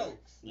 I don't know.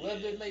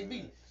 Whatever it may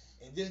be.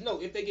 And just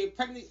know, if they get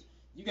pregnant,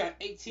 you got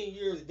 18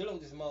 years dealing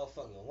with this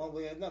motherfucker one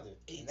way or another.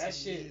 And that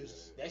shit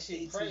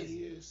crazy.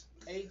 Years.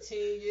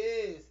 18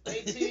 years.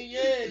 18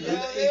 years, yo.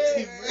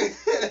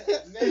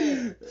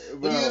 Man.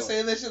 When you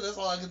saying that shit, that's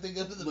all I can think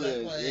of in the back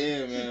of my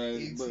head. Yeah, man.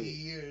 18 but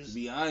years. To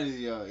be honest,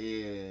 y'all,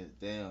 yeah,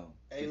 damn.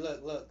 Hey,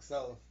 look.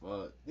 So,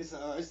 Fuck. this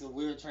is a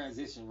weird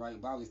transition, right?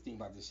 But I always think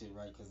about this shit,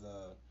 right? Because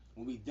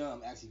when we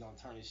dumb, actually gonna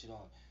turn this shit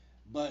on.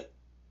 But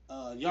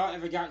y'all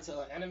ever got into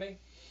anime?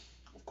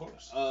 Of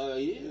course.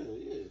 Yeah.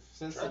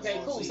 Since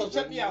Okay, cool. So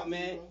check me out,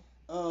 man.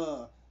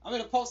 I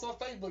made a post on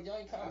Facebook. Y'all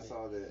ain't I comment.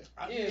 saw that.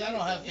 I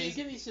don't have Facebook.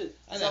 Give me shit.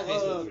 I had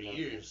Facebook for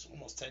years,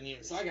 almost 10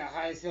 years. So I got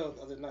high as hell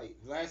the other night.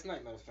 Last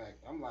night, matter of fact.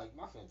 I'm like,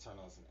 I'm finna turn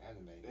on some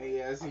anime. Hey,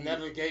 yeah, I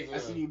never gave it. I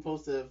seen you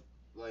post that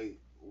like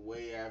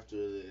way after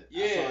the.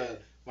 Yeah. I saw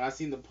it. When I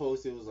seen the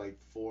post, it was like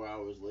 4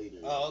 hours later.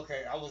 Oh,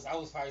 okay. I was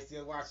probably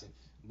still watching,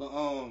 but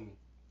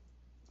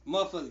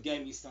motherfuckers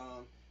gave me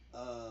some.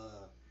 What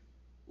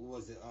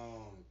was it?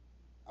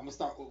 I'm gonna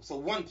start. So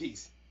One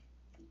Piece.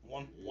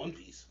 One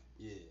Piece.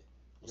 Yeah.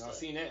 What's Y'all that?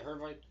 seen that? Heard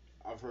right?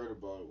 I've heard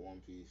about One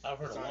Piece. I've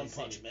heard of Sorry, One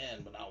seen Punch it.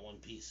 Man, but not One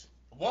Piece.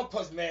 One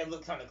Punch Man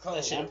looked kind of cold.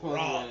 That shit One Punch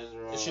raw. Man is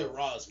raw. That shit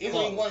raw as It's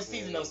fuck. only one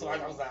season though, so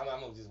Yeah, I was like, I'm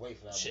gonna just wait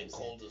for that. Shit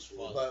one. cold as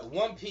fuck. But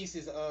One Piece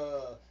is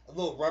a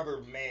little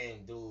rubber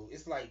man, dude.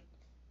 It's like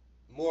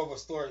more of a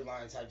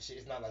storyline type shit.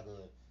 It's not like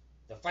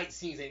the fight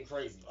scenes ain't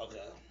crazy. Okay.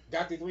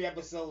 Got through 3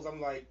 episodes. I'm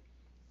like,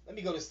 let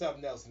me go to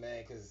something else,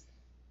 man, because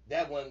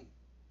that one,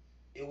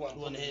 it wasn't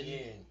putting me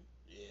in.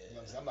 Yeah. You know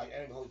what I'm saying? I'm like,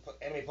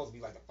 anime supposed to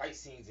be like the fight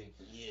scenes, and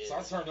Yeah. so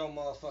I turned on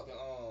motherfucking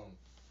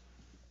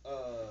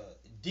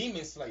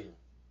Demon Slayer.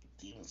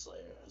 Demon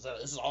Slayer.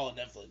 This is all on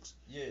Netflix.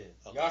 Yeah.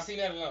 Okay. Y'all seen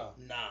that or not?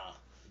 Nah.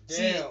 Damn.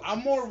 See, I'm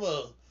more of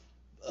a.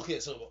 Okay,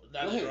 so not Go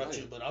to ahead, interrupt go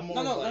you, ahead. but I'm more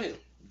No, of go like ahead.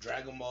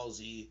 Dragon Ball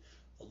Z,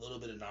 a little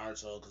bit of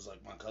Naruto, because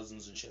like my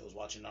cousins and shit was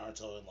watching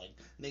Naruto, and like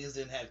niggas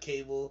didn't have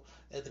cable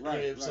at the Right,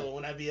 crib, so right.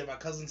 when I be at my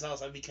cousin's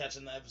house, I'd be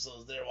catching the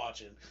episodes they're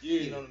watching.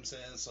 Yeah. You know what I'm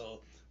saying? So,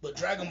 but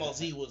Dragon Ball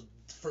Z was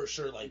for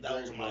sure like that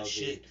was Dragon my Ball Z.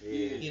 shit.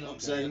 Yeah. You know what I'm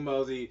saying? Dragon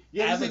Ball Z.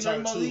 You ever seen Avatar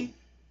Dragon Ball 2. Z?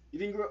 You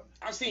didn't grow up?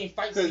 I've seen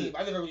fight 'Cause- scenes.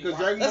 I never really 'cause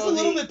watched Dragon it. That's Ball a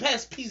little Z- bit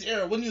past P's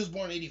era. When he was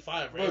born in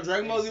 '85, right? Bro,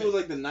 Dragon Ball Z was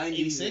like the 90s.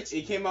 86?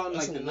 It came out in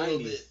That's like a the little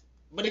 90s. bit.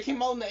 But it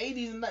came out in the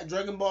 80s and that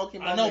Dragon Ball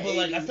came out I know, in the but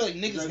like 80s. I feel like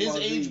niggas Dragon his Ball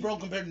Z. age, bro,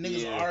 compared to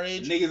niggas our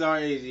age. Niggas our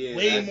age, yeah.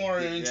 Way that's- more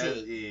that's- into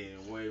it.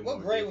 Yeah, way more.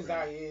 What grade was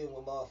I different. in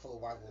when motherfucker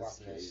watching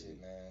that crazy. shit,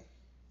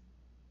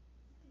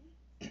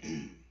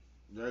 man?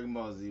 Dragon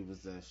Ball Z was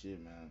that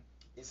shit, man.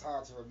 It's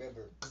hard to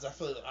remember. Because I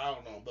feel like, I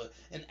don't know, but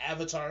in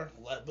Avatar,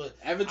 but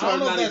I Avatar's don't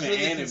know not if that's even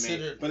really anime.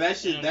 considered But that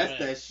shit, that's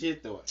anime. that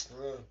shit though.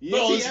 For real. You Bro,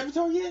 ain't it's- seen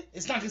Avatar yet?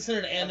 It's not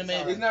considered anime.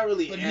 Avatar. It's not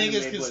really But anime,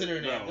 niggas consider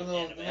it bro. anime.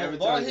 Little Avatar.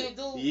 bald head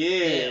dude.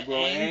 Yeah, bro.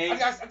 and-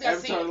 And I think I've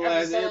seen Avatar: The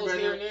Last episodes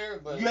here Airbender. and there,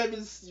 but You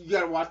haven't. You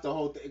gotta watch the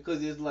whole thing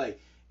because it's like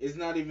it's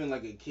not even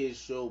like a kid's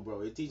show, bro.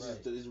 It teaches Right.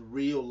 it's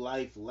real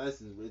life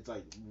lessons. It's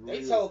like real.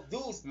 they told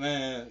dudes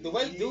man the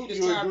way you, dude you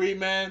described- agree,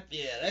 man.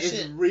 Yeah, that It's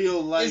shit.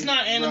 real life. It's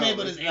not anime, bro.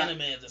 but it's not-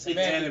 anime at the same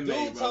it's time. anime,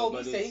 dude bro, told me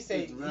but he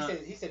said the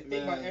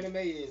thing about man. anime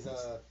is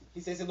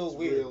he said it's a little It's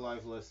weird. real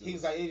life lessons. He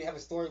was like, they have a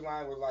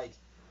storyline where like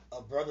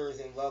a brother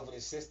is in love with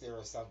his sister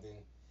or something,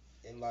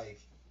 and like,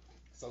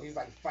 so he's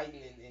like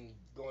fighting and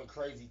going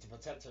crazy to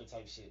protect her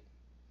type shit.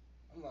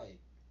 I'm like,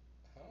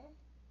 huh?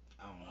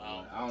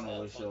 I don't know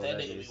what fuck show that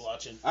that nigga is. be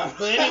watching. I-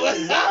 But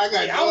anyway, I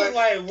got I was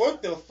like,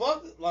 what the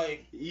fuck?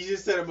 Like, You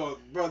just said about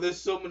bro. There's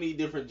so many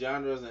different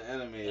genres in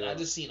anime. and I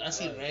seen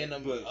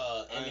random but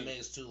I ain't-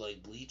 animes too,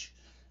 like Bleach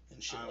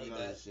and shit I've like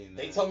never that. seen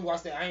they that. told me to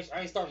watch that. I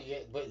ain't started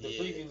yet, but the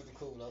Yeah. preview was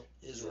cool though.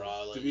 It's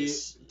raw. Like, to be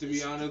it's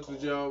honest with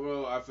cold. y'all,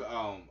 bro,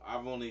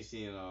 I've only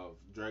seen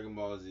Dragon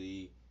Ball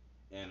Z,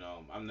 and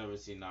I've never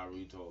seen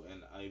Naruto,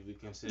 and if you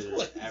consider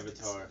What is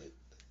Avatar this?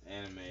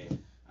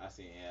 anime, I've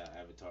seen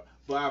Avatar.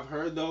 But I've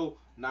heard though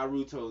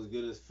Naruto is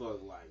good as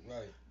fuck. Like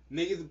Right.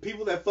 niggas,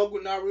 people that fuck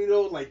with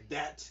Naruto, like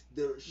that's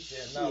their Yeah, shit.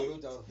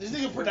 Naruto. This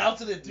nigga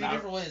pronounced it in three Nar-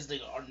 different ways.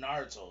 Nigga, or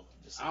Naruto.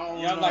 Just I don't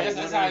Yeah, I'm know. like,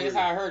 that's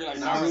how I heard it. Like,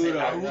 Naruto.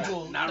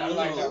 Naruto. I'm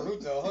like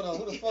Naruto. Naruto. Hold on,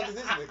 who the fuck is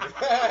this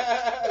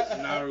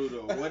nigga?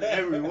 Naruto,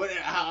 whatever,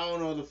 I don't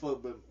know the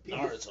fuck, but people,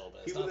 Naruto,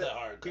 man. It's people not that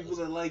hard. people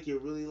that like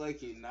it really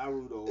like it.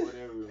 Naruto,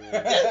 whatever, man.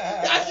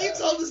 I keep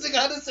telling this nigga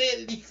how to say it,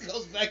 and he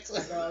goes back to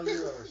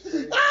Naruto,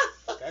 straight.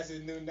 That's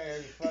his new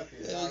name. Fuck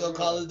it. Yeah, we gonna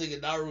call this nigga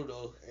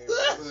Naruto.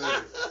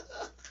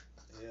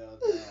 Yeah,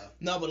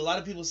 No, but a lot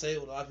of people say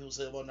what a lot of people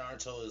say about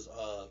Naruto is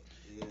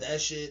Yeah.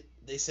 that shit.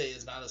 They say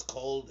it's not as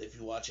cold if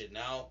you watch it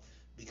now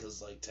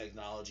because like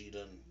technology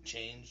done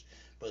changed.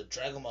 But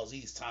Dragon Ball Z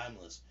is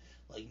timeless.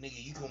 Like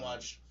nigga, you can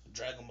watch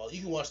Dragon Ball.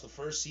 You can watch the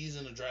first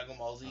season of Dragon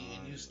Ball Z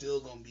and you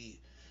still gonna be,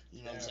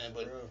 you know what I'm saying.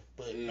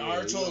 But Yeah, you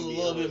Naruto's gonna a be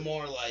little bit hooked.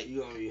 more like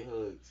You gonna be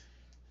hooked.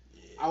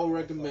 yeah, I would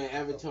recommend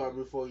Avatar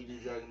before you do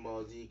Dragon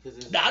Ball Z because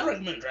it's. Nah, I'd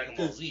recommend Dragon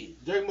Ball Z.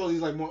 Dragon Ball Z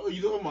is like more.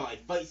 You talking about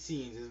like fight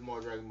scenes? Is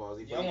more Dragon Ball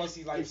Z. Yeah, I want to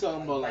see like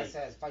talking about nice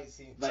ass fight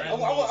scenes. Like, I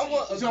want a you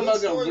good talking about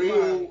a storyline.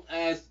 real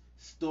ass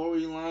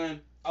storyline.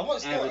 I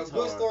want a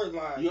good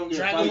storyline. You don't get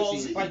Dragon fight Ball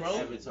scenes Z, like bro.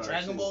 Avatar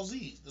Dragon too. Ball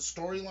Z. The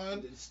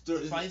storyline. The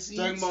fight scenes.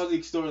 Dragon Ball Z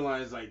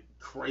storyline is like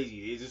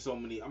crazy. There's just so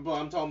many. I'm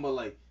talking about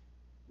like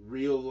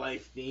real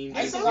life themes.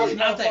 I used to It's watch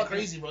not that motherfucking-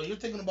 crazy, bro. You're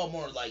thinking about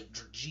more like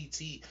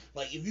GT.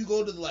 Like if you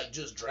go to like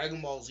just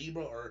Dragon Ball Z,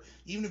 bro, or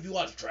even if you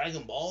watch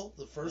Dragon Ball,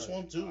 the first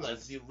one too, like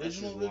the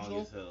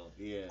original.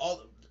 Yeah.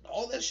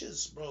 All that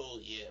shit's, bro.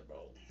 Yeah, bro.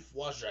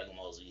 Watch Dragon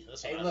Ball Z.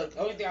 That's what Hey, I look, the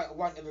only recommend. thing I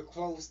watched ever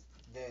close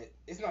that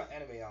it's not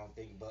anime, I don't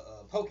think,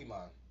 but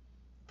Pokemon.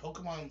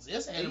 Pokemon's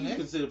yes And you anime.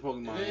 consider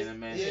Pokemon It is,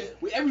 anime.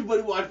 yeah.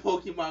 Everybody watched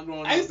Pokemon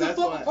growing up. I used to That's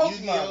fuck why. with Pokemon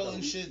Yu-Gi-Oh though.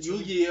 and shit too.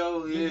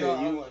 Yu-Gi-Oh, yeah. Yu-Gi-Oh,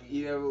 I You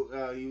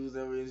wasn't- was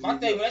never into My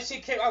thing, Yu-Gi-Oh. when that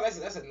shit came out,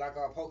 that's a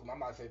knockoff Pokemon. I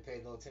might have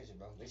paid no attention,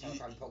 bro. They trying to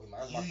copy Pokemon.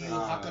 That's my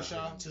Yu-Gi-Oh favorite.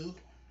 Hakusho too.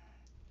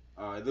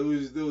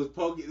 There was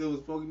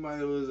Pokemon.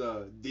 There was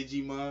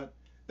Digimon.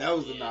 That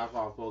was the Yeah.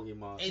 knockoff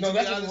Pokemon. Hey, No, to be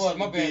that's what it honest, was.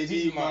 My bad.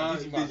 Digimon. Digimon. I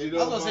was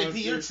gonna say,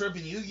 P, you're Monster.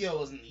 tripping. Yu-Gi-Oh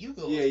was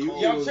Yu-Gi-Oh. Yeah, was Yu-Gi-Oh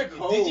cold. Yeah, I'm was tripping.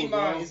 cold, Digimon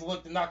bro. is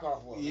what the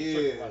knockoff was. I'm Yeah.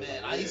 tripping right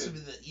Man, now. I used to be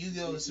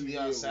Yu-Gi-Oh used to be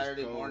Yu-Gi-Oh on was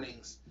Saturday cold.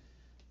 mornings.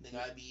 Nigga,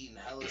 I'd be eating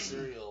hella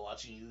cereal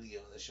watching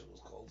Yu-Gi-Oh. That shit was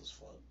cold as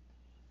fuck.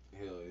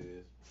 Hell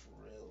yeah. For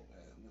real,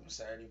 man. Them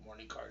Saturday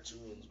morning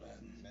cartoons,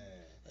 man. Man.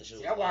 That shit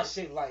See, was I watch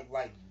lit. shit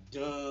like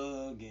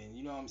Doug and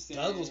you know what I'm saying.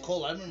 Doug was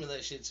cold. I remember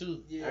that shit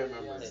too. Yeah, I remember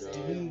you know what I'm Doug.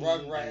 saying.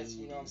 Rugrats,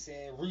 you know what I'm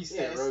saying. Recess.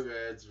 Yeah,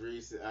 Rugrats,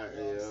 Reese. You know what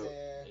I'm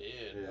saying.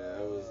 Yeah.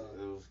 Yeah, it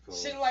was cool.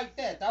 Shit like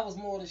that. That was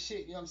more the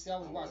shit. You know what I'm saying. I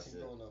was I watching watched it.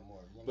 growing up more.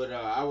 You know what But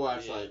I'm I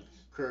watched Yeah. like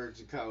Courage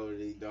the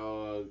Cowardly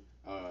Dog,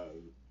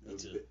 Me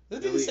too. Bi-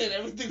 That nigga said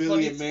everything Billy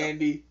funny and as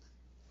Mandy.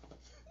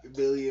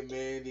 Billy and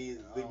Mandy,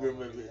 the Oh, grim.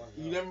 I really want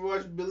You that. never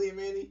watched Billy and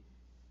Mandy?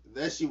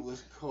 That shit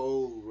was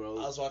cold, bro.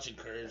 I was watching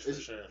Courage for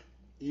sure.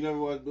 You never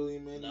watched Billy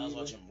and Mandy? And I was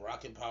either? watching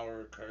Rocket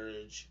Power,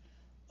 Courage.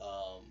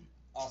 Oh,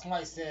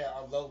 somebody said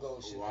our logo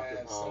should Rocket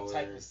have Power. some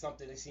type of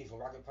something they seen from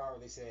Rocket Power.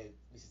 They said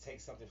we should take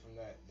something from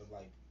that, but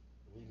like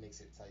remix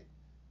it type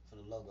for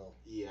the logo.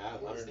 Yeah, I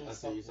Word.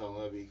 see you talking.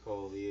 That'd be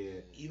cold. Yeah.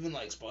 Even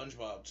like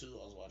SpongeBob too.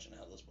 I was watching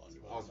hella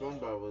SpongeBob. Oh,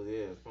 SpongeBob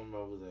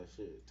was that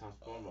shit. Tom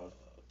SpongeBob.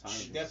 We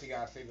Time. definitely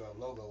gotta figure a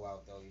logo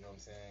out though. You know what I'm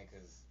saying?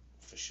 Cause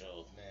For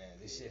sure. man,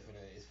 this shit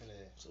it's finna.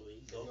 So we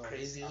you go know,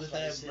 crazy I with feel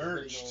like that this shit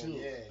really merch gonna- too.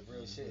 Yeah,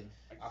 real shit.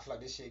 I feel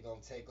like this shit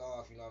gonna take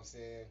off. You know what I'm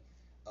saying?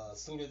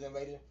 Sooner than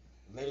later,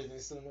 later than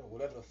sooner,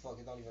 whatever the fuck.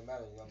 It don't even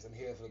matter. You know what I'm saying? I'm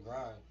here for the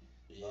grind.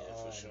 Yeah,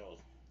 for sure.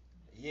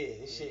 Yeah,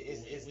 this shit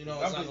is We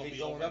know it's not numbers gonna been be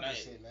going up and overnight.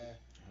 shit, man.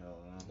 Hell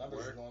no. Numbers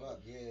Word. is going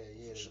up. Yeah,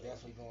 they're sure.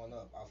 definitely going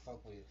up. I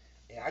fuck with it.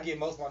 And I get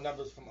most of my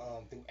numbers from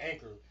through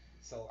Anchor,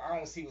 so I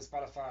don't see what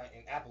Spotify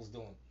and Apple's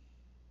doing.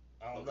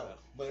 I don't know.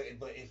 Okay.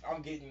 But if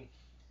I'm getting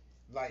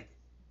like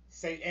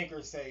say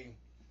Anchor say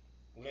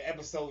when the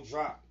episode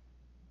drop,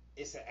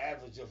 it's an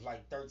average of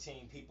like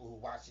 13 people who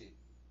watch it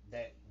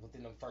that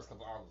within the first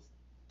couple hours.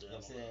 You know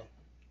what I'm saying?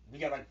 We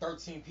got like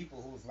 13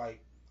 people who's like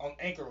on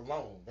Anchor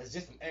alone. That's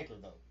just from Anchor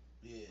though.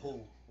 Yeah.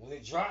 Who when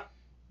it drop,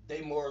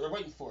 they're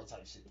waiting for it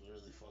type shit. Really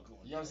fucking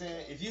with You know what I'm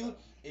saying? Okay.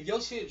 If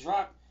your shit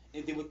drop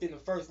and then within the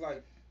first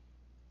like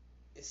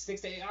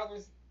 6 to 8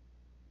 hours,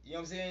 you know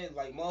what I'm saying?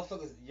 Like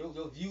motherfuckers, your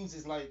views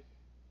is like,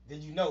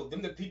 then you know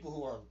them the people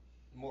who are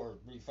more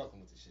really fucking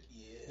with the shit.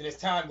 Yeah. And as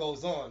time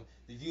goes on,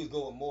 the views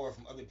go up more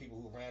from other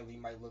people who randomly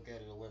might look at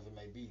it or whatever it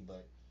may be.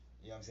 But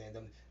you know what I'm saying?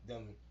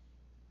 Them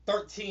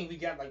 13, we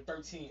got like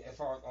 13 as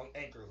far as on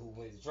Anchor who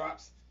when it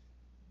drops,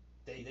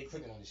 they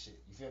clicking on the shit.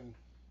 You feel me?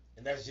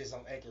 And that's just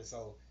on Anchor.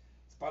 So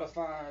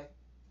Spotify,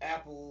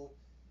 Apple,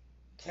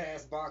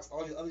 Castbox,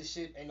 all this other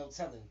shit, ain't no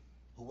telling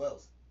who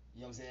else.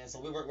 You know what I'm saying? So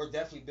we're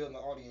definitely building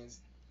an audience.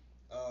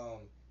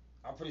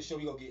 I'm pretty sure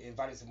we gonna get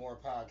invited to more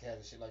podcasts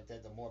and shit like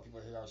that. The more people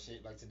hear our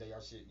shit, like today,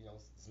 our shit, you know,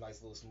 it's a nice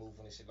little smooth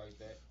one and shit like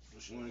that.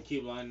 We want to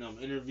keep lining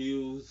up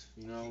interviews.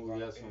 You know, Keep we our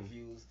got some.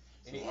 interviews.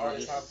 Any some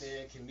artists out artists.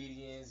 there,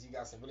 comedians, you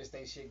got some real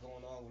estate shit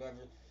going on, whatever.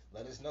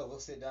 Let us know. We'll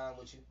sit down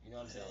with you. You know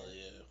what I'm saying? Hell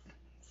yeah.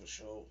 For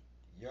sure.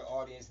 Your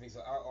audience makes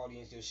our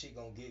audience. Your shit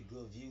gonna get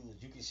good views.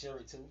 You can share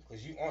it too,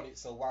 cause you on it.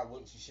 So why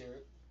wouldn't you share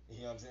it?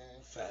 You know what I'm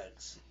saying?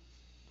 Facts.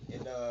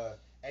 And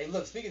hey,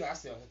 look. Speaking of, I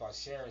said about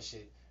sharing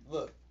shit.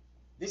 Look,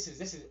 this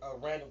is a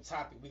random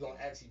topic we gonna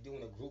actually do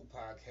in a group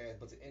podcast.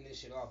 But to end this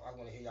shit off, I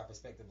want to hear y'all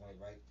perspective on it,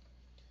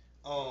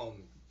 right?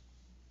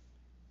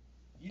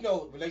 You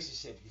know,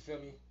 relationships. You feel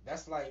me?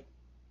 That's like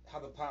how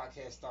the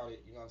podcast started.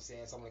 You know what I'm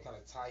saying? So I'm gonna kind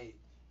of tie it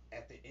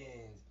at the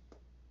end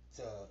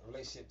to a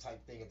relationship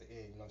type thing at the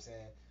end. You know what I'm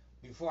saying?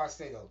 Before I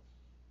say though,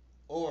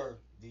 or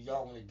do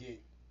y'all want to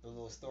get the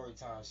little story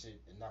time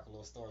shit and knock a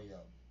little story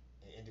out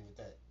and end it with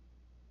that?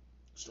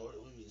 Story.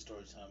 What do you mean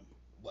story time?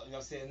 Well, you know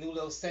what I'm saying? New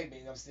little segment, you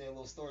know what I'm saying? A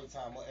little story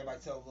time. Everybody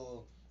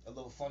tell a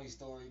little funny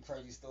story,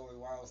 crazy story,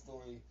 wild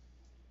story,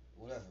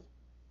 whatever.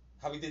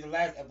 How we did the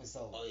last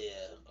episode. Oh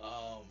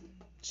yeah.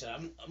 Shit.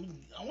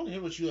 I want to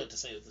hear what you had to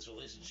say with this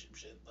relationship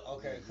shit though.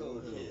 Okay,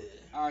 cool. Yeah.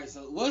 Alright,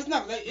 so, well, it's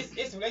not,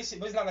 it's a relationship,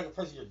 but it's not like a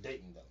person you're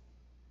dating,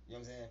 though. You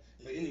know what I'm saying?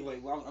 But anyway,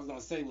 what I was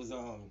gonna say was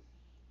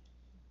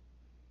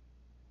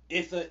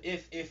if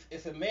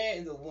a man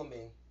and a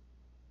woman,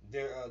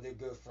 they're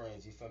good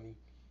friends. You feel me?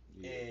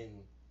 Yeah.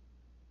 And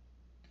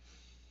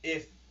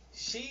if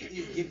she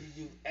is giving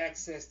you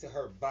access to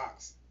her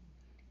box,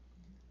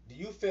 do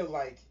you feel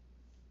like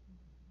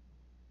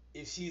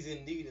if she's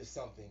in need of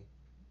something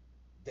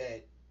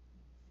that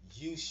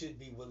you should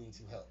be willing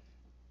to help?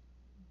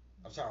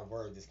 I'm trying to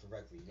word this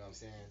correctly. You know what I'm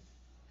saying?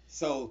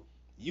 So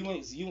you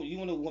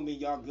and a woman,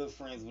 y'all good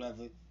friends,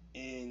 whatever,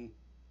 and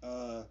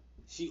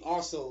she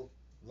also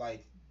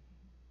like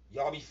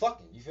y'all be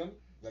fucking. You feel me?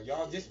 Like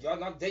y'all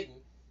not dating.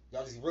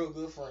 Y'all just real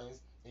good friends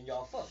and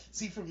y'all fuck.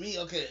 See, for me,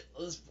 okay,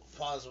 let's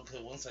pause real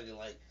quick 1 second.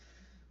 Like,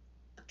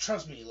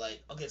 trust me,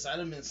 like, okay, so I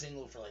done been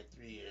single for like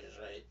 3 years,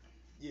 right?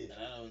 Yeah. And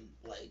I don't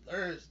like,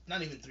 or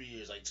not even 3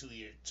 years, like 2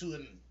 years,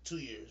 2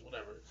 years,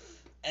 whatever.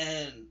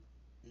 And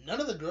none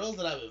of the girls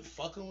that I've been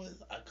fucking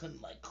with, I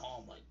couldn't like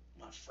call them like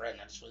my friend.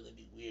 I just feel like that'd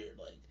be weird.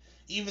 Like,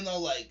 even though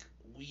like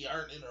we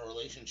aren't in a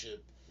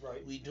relationship,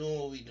 Right. we doing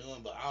what we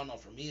doing, but I don't know.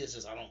 For me, it's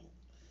just I don't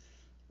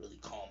really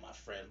call my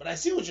friend. But I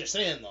see what you're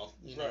saying though.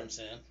 You know what I'm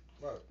saying?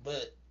 Right.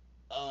 But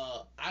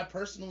I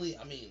personally,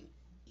 I mean,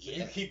 So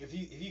yeah. you keep if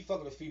you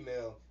fucking a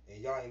female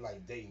and y'all ain't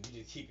like dating,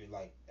 you just keep it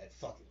like at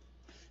fucking.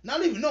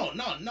 Not even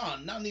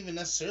not even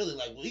necessarily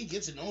like we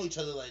get to know each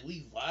other, like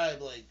we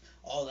vibe, like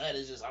all that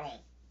is just I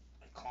don't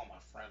like call my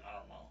friend. I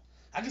don't know.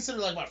 I consider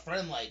like my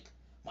friend like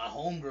my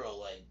homegirl,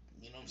 like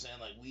you know what I'm saying.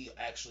 Like we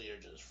actually are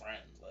just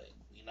friends. Like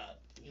we not,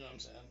 you know what I'm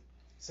saying.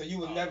 So you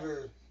would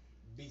never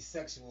be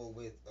sexual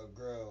with a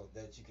girl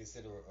that you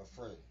consider a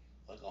friend.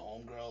 Like a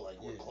homegirl,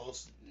 like we're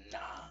close. Nah.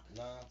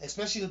 Nah.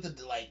 Especially with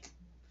the like,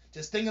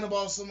 just thinking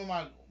about some of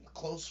my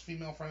close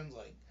female friends,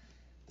 like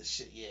the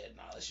shit. Yeah,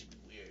 nah, that should be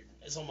weird.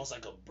 It's almost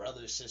like a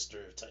brother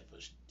sister type of.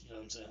 You know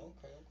what I'm saying?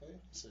 Okay.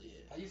 So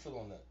yeah. How you feel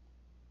on that?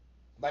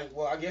 Like,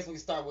 well, I guess we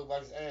start with what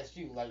I just asked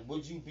you. Like,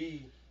 would you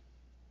be,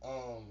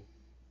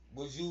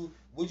 would you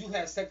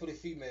have sex with a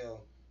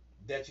female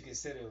that you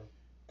consider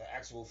an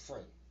actual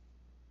friend?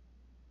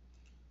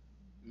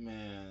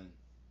 Man,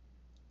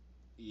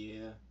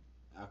 yeah,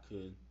 I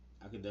could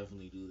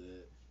definitely do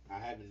that. I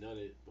haven't done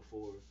it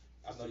before.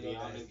 I know To you're be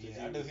honest with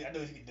yeah, you. I know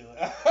you can do it.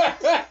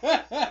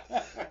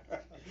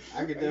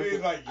 I could definitely,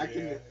 like, I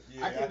can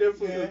yeah,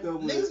 definitely hook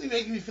up with. Niggas be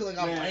making me feel like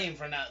I'm Man. lame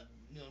for not.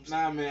 You know what I'm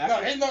saying? Nah, man.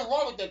 No, ain't nothing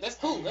wrong with that. That's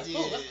cool. That's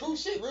cool. Yeah. That's cool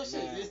shit. Real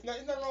shit. Man. It's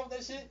nothing wrong with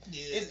that shit.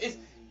 Yeah.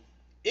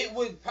 It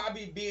would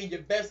probably be in your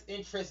best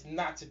interest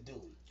not to do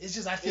it. It's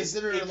just I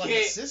consider her it like a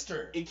can't-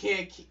 sister. It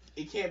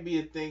can't be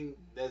a thing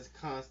that's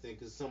constant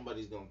because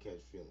somebody's gonna catch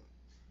feelings.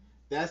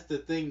 That's the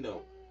thing,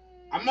 though.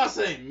 I'm not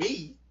saying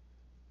me,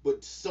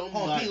 but somebody.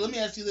 Hold on, Pete, let me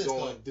ask you this,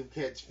 going to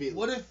catch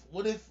feelings.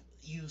 What if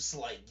you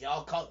like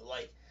y'all call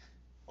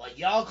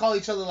y'all call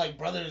each other like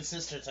brother and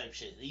sister type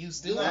shit? Are you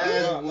still? No.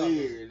 That's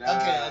weird. Nah,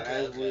 Okay,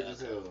 that's weird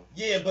as hell.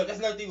 Yeah, but that's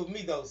another thing with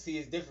me though. See,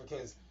 it's different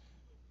because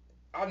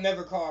I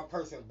never call a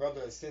person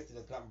brother or sister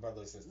that's not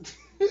brother or sister.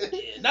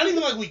 Yeah, not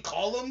even like we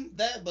call them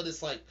that, but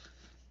it's like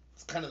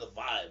it's kind of the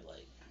vibe.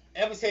 Like,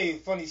 Ever tell you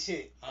funny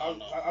shit? I don't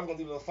know. I'm gonna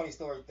do a little funny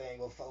story thing.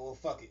 Well,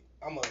 fuck it.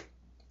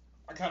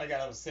 I kind of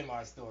got a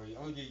semi story.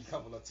 I'm gonna give you a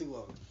couple of two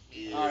of them.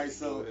 yeah. All right,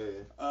 so Go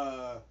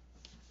ahead.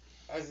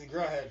 as a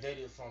girl I had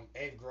dated from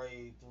 8th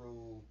grade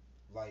through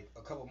like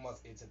a couple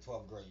months into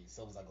 12th grade,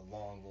 so it was like a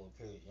long little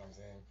period. You know what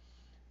I'm saying?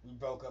 We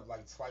broke up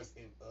like twice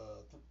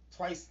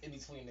in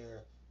between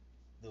there,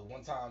 the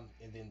one time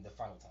and then the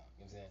final time.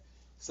 You know what I'm saying?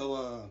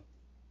 So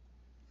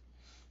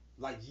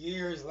like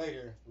years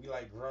later, we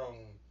like grown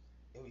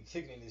and we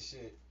kicking this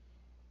shit,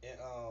 and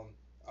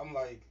I'm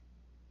like.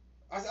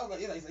 I was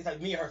like, it's like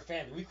me and her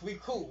family. We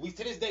cool. We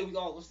to this day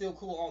we're still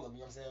cool with all of them. You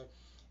know what I'm saying?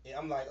 And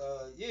I'm like,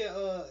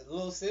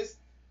 little sis,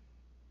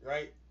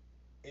 right?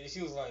 And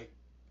she was like,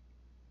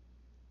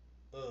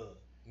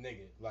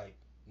 nigga, like,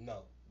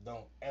 no,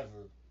 don't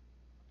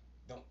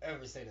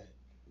ever say that.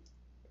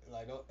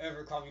 Like, don't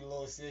ever call me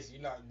little sis.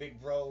 You're not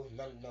big bro.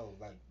 No,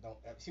 like, don't.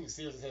 She was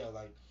serious as hell.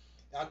 Like,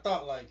 I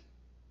thought like,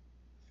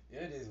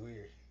 yeah, it is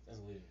weird. That's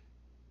weird.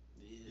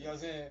 Yeah. You know what I'm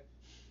saying?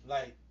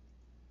 Like,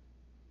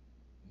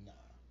 nah.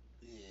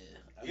 Yeah.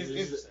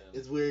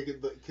 It's weird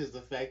because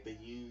the fact that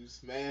you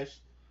smashed.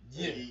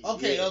 Yeah.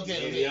 Okay, Y'all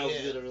yeah.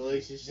 was in a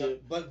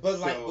relationship. But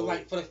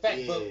like for the fact,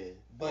 yeah,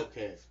 but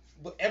okay.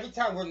 But every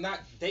time we're not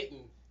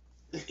dating,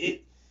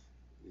 it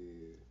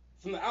Yeah.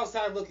 from the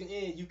outside looking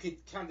in, you could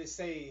kind of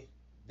say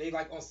they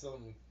like on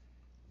some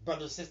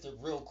brother sister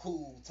real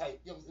cool type.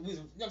 You know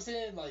what I'm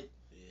saying? Like,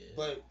 Yeah.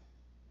 but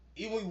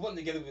even when we wasn't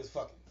together, we was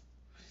fucking.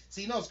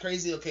 See, you know what's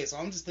crazy? Okay, so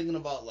I'm just thinking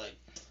about like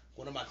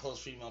one of my close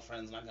female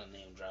friends. I'm not gonna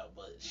name drop,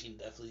 but she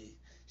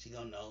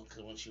gonna know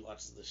because when she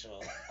watches the show.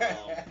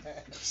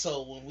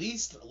 So when we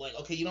like,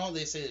 okay, you know how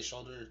they say the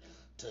shoulder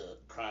to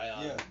cry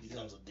on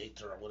becomes a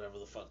dictator or whatever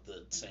the fuck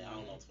the saying. I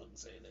don't know what the fucking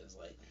saying is.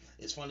 Like,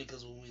 it's funny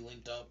because when we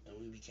linked up and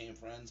we became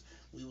friends,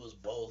 we was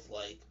both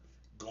like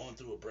going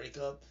through a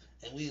breakup,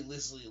 and we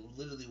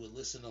literally would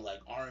listen to like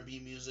R&B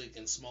music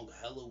and smoke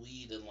hella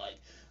weed and like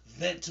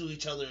vent to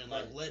each other and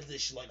like let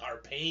this like our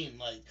pain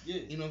like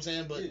you know what I'm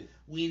saying. But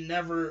we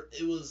never.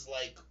 It was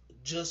like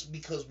just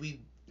because we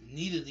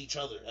needed each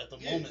other at the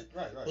moment,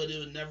 right. But it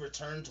would never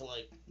turn to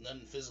like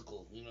nothing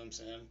physical. You know what I'm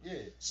saying?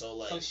 Yeah. So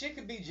like, so shit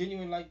could be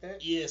genuine like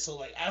that. Yeah. So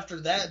like after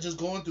that, just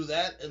going through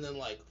that, and then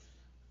like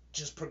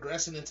just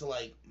progressing into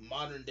like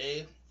modern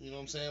day. You know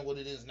what I'm saying? What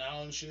it is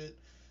now and shit.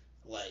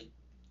 Like,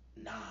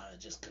 nah, it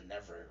just could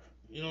never.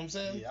 You know what I'm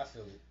saying? Yeah, I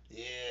feel it.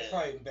 Yeah. It's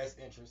probably in best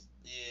interest.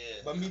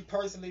 Yeah. But me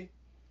personally,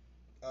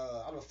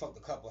 I done fucked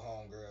a couple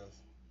homegirls.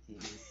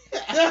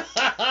 I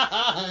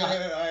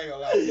ain't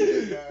gonna lie to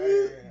you.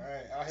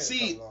 I had a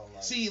couple of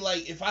them, See,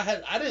 like if I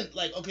didn't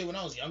like, okay, when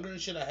I was younger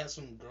and shit, I had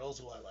some girls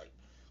who I like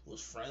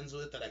was friends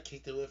with that I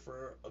kicked it with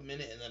for a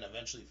minute and then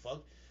eventually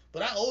fucked.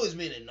 But I always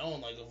made it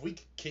known, like if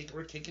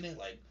we're kicking it,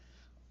 like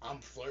I'm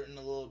flirting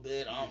a little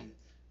bit.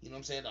 You know what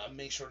I'm saying? I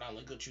make sure I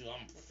link with you.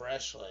 I'm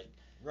fresh, like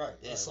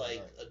it's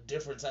like a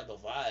different type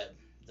of vibe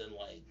than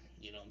like,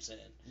 you know what I'm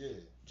saying?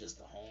 Yeah. Just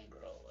the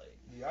homegirl, like.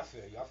 Yeah, I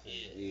feel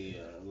you.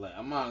 Yeah, like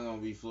I'm not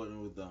gonna be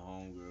flirting with the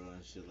homegirl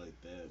and shit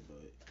like that,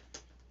 but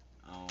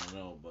I don't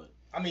know, but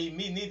I mean,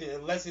 me neither,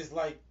 unless it's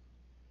like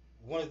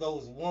one of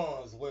those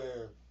ones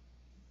where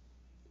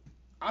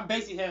I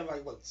basically had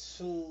like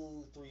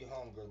 2-3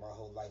 homegirls my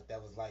whole life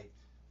that was like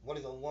one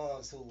of the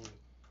ones who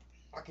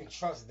I can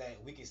trust that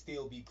we can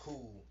still be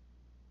cool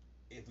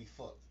if we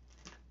fucked.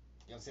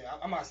 You know what I'm saying?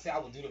 I'm not saying I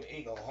would do them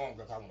any old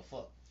homegirl if I want to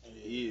fuck.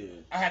 yeah.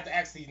 I have to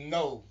actually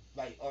know,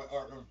 like,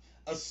 or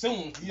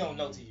assume, 'cause you don't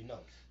know till you know.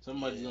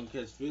 Somebody's gonna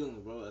catch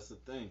feelings, bro. That's the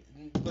thing.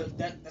 But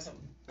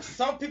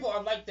some people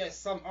are like that,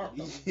 some aren't.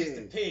 Though. It just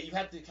depends. You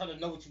have to kind of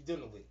know what you're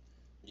dealing with.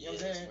 You know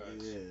what I'm saying?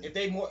 Yeah.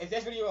 If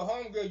that's really your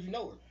homegirl, you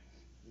know her.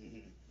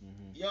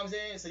 You know what I'm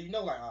saying? So you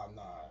know, like, oh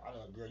nah, I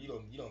know, girl. You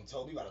don't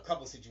told me about a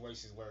couple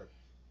situations where,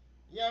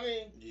 you know what I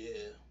mean?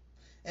 Yeah.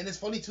 And it's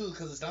funny too,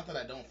 because it's not that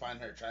I don't find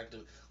her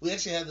attractive. We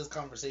actually had this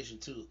conversation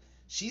too.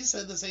 She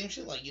said the same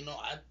shit. Like, you know,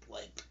 I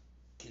like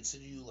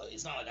consider you like.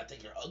 It's not like I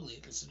think you're ugly. I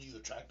consider you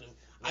attractive.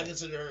 Right. I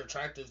consider her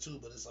attractive too,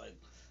 but it's like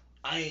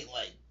I ain't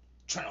like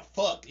trying to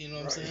fuck. You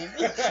know what I'm saying?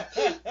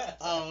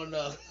 I don't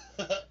know.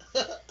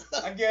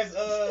 I guess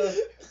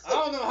I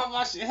don't know how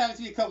much it happened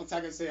to me a couple times.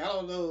 I can say I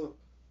don't know.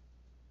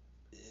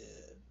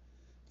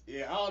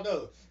 Yeah, I don't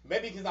know.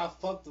 Maybe because I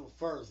fucked them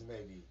first,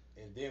 maybe.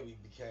 And then we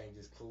became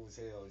just cool as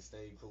hell and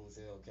stayed cool as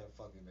hell, kept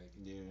fucking,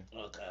 maybe. Yeah.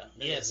 Okay.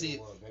 Yeah, see,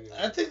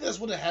 I think that's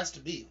what it has to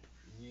be.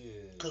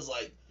 Yeah. Because,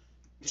 like,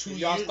 2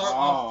 y'all years. start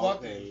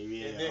off fucking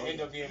and then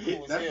end up being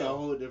cool as that's hell. That's a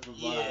whole different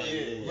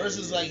vibe. Yeah.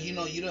 Versus, like, you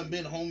know, you done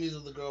been homies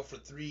with the girl for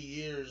 3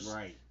 years.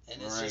 Right.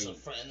 And it's just a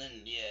friend. And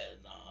then,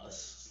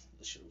 this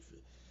shit will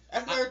fit.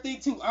 That's another thing,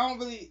 too. I don't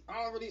really,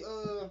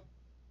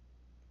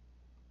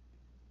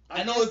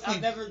 I know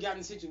I've never gotten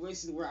in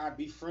situations where I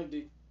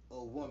befriended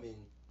a woman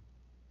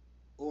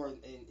or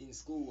in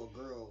school a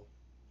girl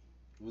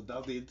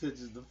without the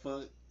intentions to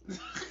fuck.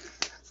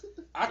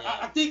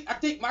 I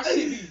think my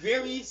shit be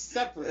very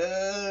separate.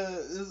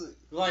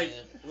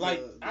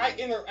 I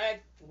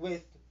interact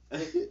with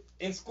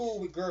in school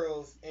with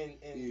girls and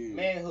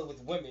manhood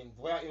with women.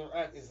 The way I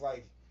interact is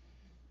like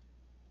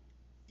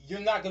you're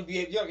not gonna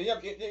be you're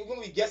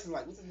gonna be guessing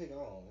like what's this nigga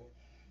on?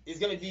 It's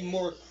gonna be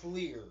more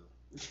clear.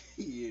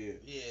 Yeah,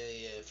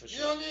 for sure. You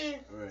know what I mean?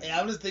 Right. And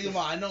I'm just thinking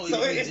about, I know.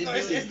 So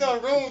it's no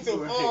room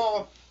to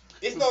fall.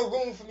 It's no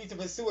room for me to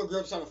pursue a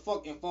girl trying to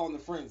fuck and fall in the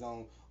friend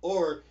zone,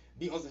 or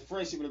be on some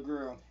friendship with a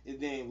girl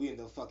and then we end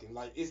up fucking.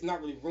 Like it's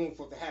not really room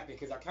for it to happen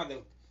because I kind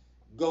of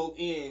go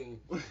in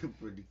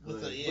pretty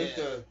with the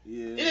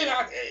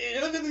yeah.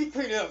 Let me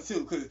clean it up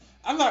too, because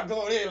I'm not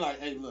going in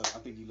like, hey, look, I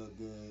think you look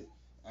good.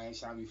 I ain't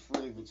trying to be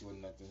friends with you or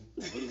nothing.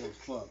 What do you want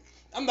to fuck?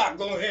 I'm not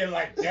going in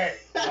like that.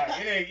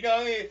 Like, it ain't, you know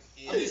what I mean?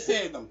 Yeah. I'm just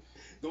saying though,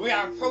 the way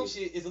I approach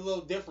it is a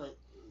little different.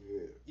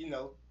 Yeah. You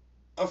know,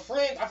 a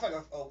friend, I feel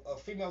like a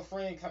female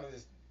friend kind of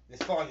just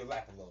fall in your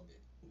lap a little bit.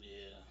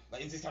 Yeah.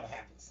 Like it just kind of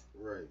happens.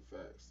 Right,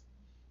 facts.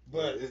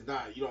 But it's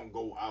not, you don't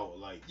go out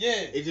like.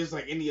 Yeah. It's just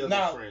like any other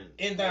friend.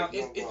 And now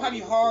it's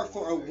probably hard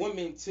for a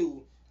woman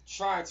to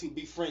try to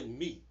befriend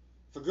me.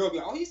 For a girl to be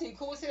like, oh, you seem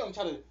cool as hell. I'm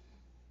trying to,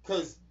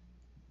 cause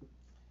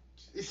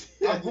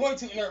I'm going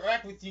to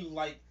interact with you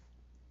like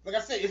I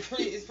said, it's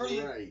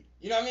pretty. Right.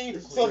 You know what I mean?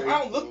 So if I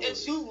don't look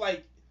at you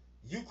like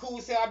you cool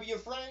as hell, I'll be your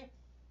friend,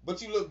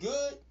 but you look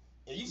good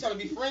and you trying to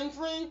be friend,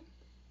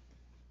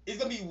 it's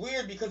gonna be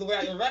weird because the way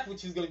I interact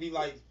with you is gonna be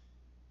like,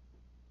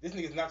 this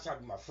nigga's not trying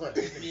to be my friend.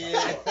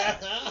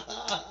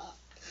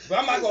 But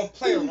I'm not gonna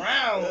play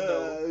around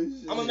though.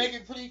 I'm gonna make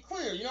it pretty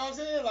clear. You know what I'm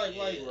saying? Like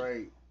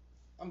right.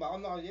 I'm like, oh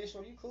no, yeah,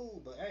 sure, you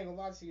cool, but I ain't gonna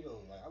lie to you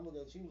though. Like I look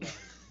at you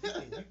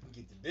like you can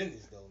get the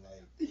business though.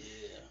 Like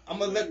I'm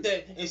gonna let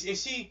that if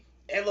she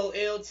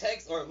LOL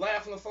text or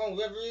laugh on the phone,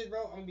 whatever it is,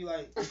 bro, I'm gonna be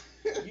like,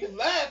 you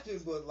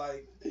laughing, but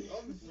like,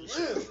 I'm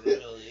for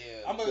real.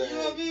 Yeah. I'm gonna, you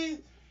know what I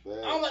mean? I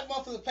don't like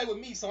motherfuckers to play with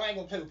me, so I ain't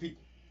gonna play with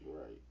people.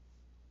 Right.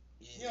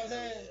 You know what I'm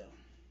saying?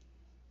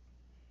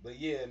 But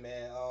yeah,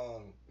 man.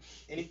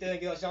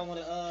 Anything else y'all want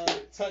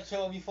to touch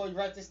on before you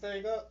wrap this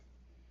thing up?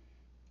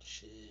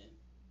 Shit.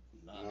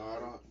 No, I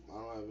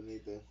don't have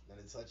anything.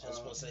 Nothing to touch I was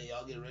on. supposed to say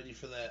y'all get ready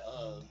for that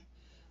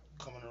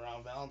coming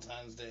around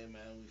Valentine's Day,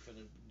 man. We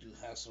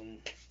finna have some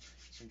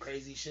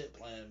crazy shit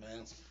planned,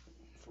 man.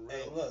 For real.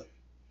 Hey, look,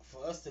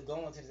 for us to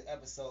go into this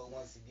episode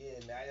once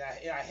again, man,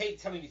 I hate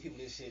telling these people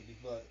this shit,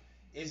 but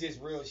it's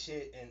just real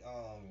shit, and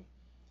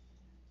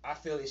I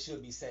feel it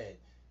should be said.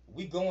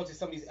 We go into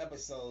some of these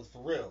episodes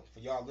for real, for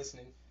y'all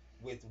listening,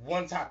 with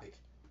one topic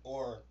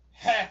or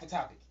half a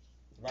topic,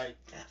 right?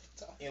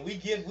 And we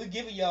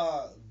giving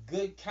y'all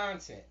good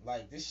content.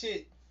 Like this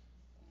shit,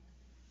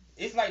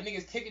 it's like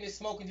niggas kicking and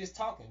smoking, just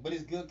talking, but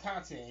it's good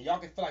content, and y'all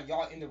can feel like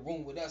y'all in the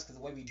room with us because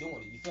the way we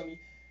doing it. You feel me?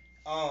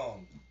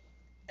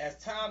 As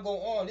time go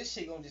on, this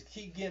shit gonna just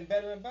keep getting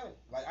better and better.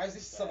 Like this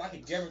is something I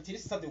can guarantee.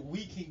 This is something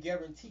we can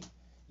guarantee.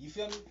 You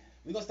feel me?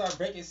 We gonna start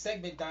breaking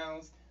segment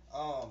downs.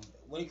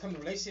 When it comes to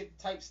relationship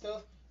type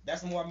stuff,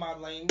 that's more my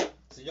lane.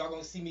 So y'all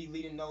gonna see me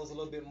leading those a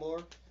little bit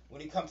more.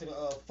 When it comes to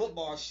the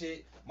football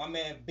shit, my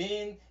man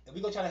Ben, and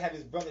we gonna try to have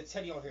his brother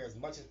Teddy on here as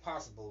much as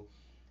possible.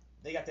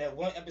 They got that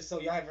one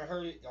episode, y'all haven't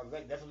heard it, y'all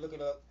definitely look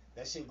it up.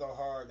 That shit go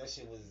hard. That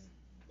shit was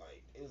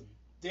like, it was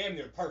damn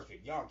near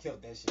perfect. Y'all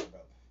killed that shit,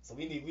 bro. So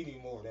we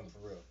need more of them for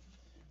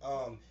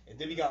real. And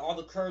then we got all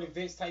the current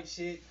events type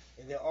shit,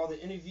 and then all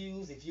the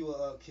interviews. If you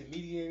a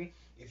comedian,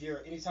 if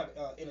you're any type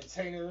of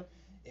entertainer,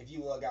 if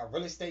you got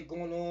real estate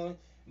going on,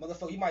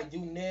 motherfucker, you might do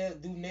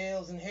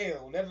nails and hair,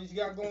 whatever you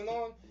got going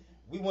on.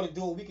 We want to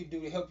do what we can do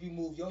to help you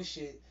move your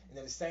shit, and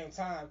at the same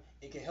time,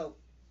 it can help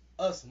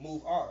us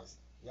move ours.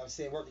 You know what I'm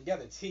saying? Work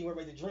together, teamwork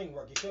make the dream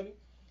work. You feel me?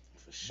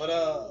 For sure.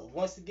 But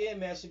once again,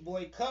 man, it's your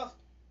boy Cuff.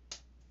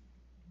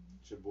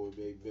 It's your boy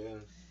Big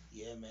Ben.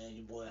 Yeah, man,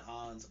 your boy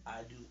Hans.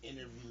 I do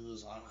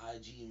interviews on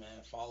IG,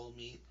 man. Follow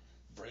me,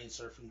 Brain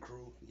Surfing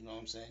Crew. You know what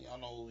I'm saying? Y'all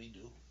know what we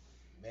do.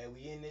 Man,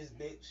 we in this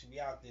bitch. We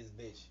out this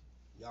bitch.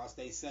 Y'all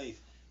stay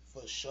safe.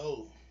 For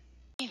sure.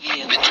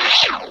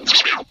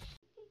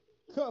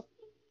 Cuff.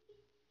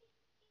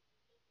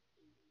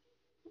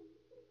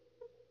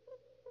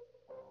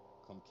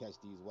 Come catch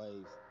these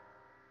waves.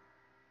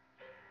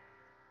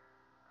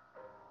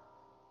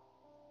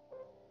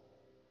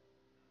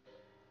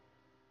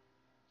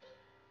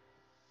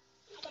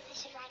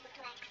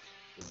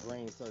 The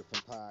Brain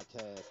Surfing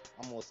Podcast.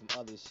 I'm on some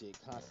other shit,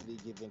 constantly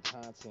giving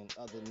content.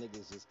 Other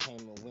niggas just came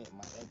and went.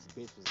 My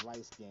ex-bitch was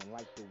light-skinned,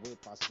 like the whip,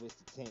 I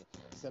switched the tint.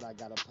 Said I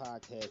got a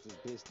podcast, this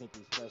bitch think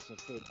we fresh and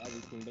fit.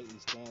 Everything make me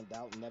stand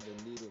out, never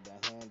needed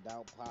a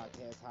handout.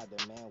 Podcast high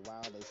demand,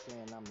 while they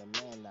saying I'm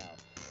the man now.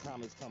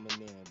 Comments coming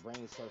in,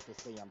 Brain Surfing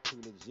say I'm too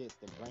legit.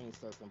 The Brain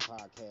Surfing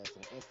Podcast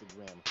on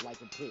Instagram,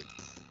 like a pic.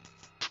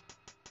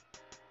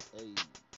 Hey.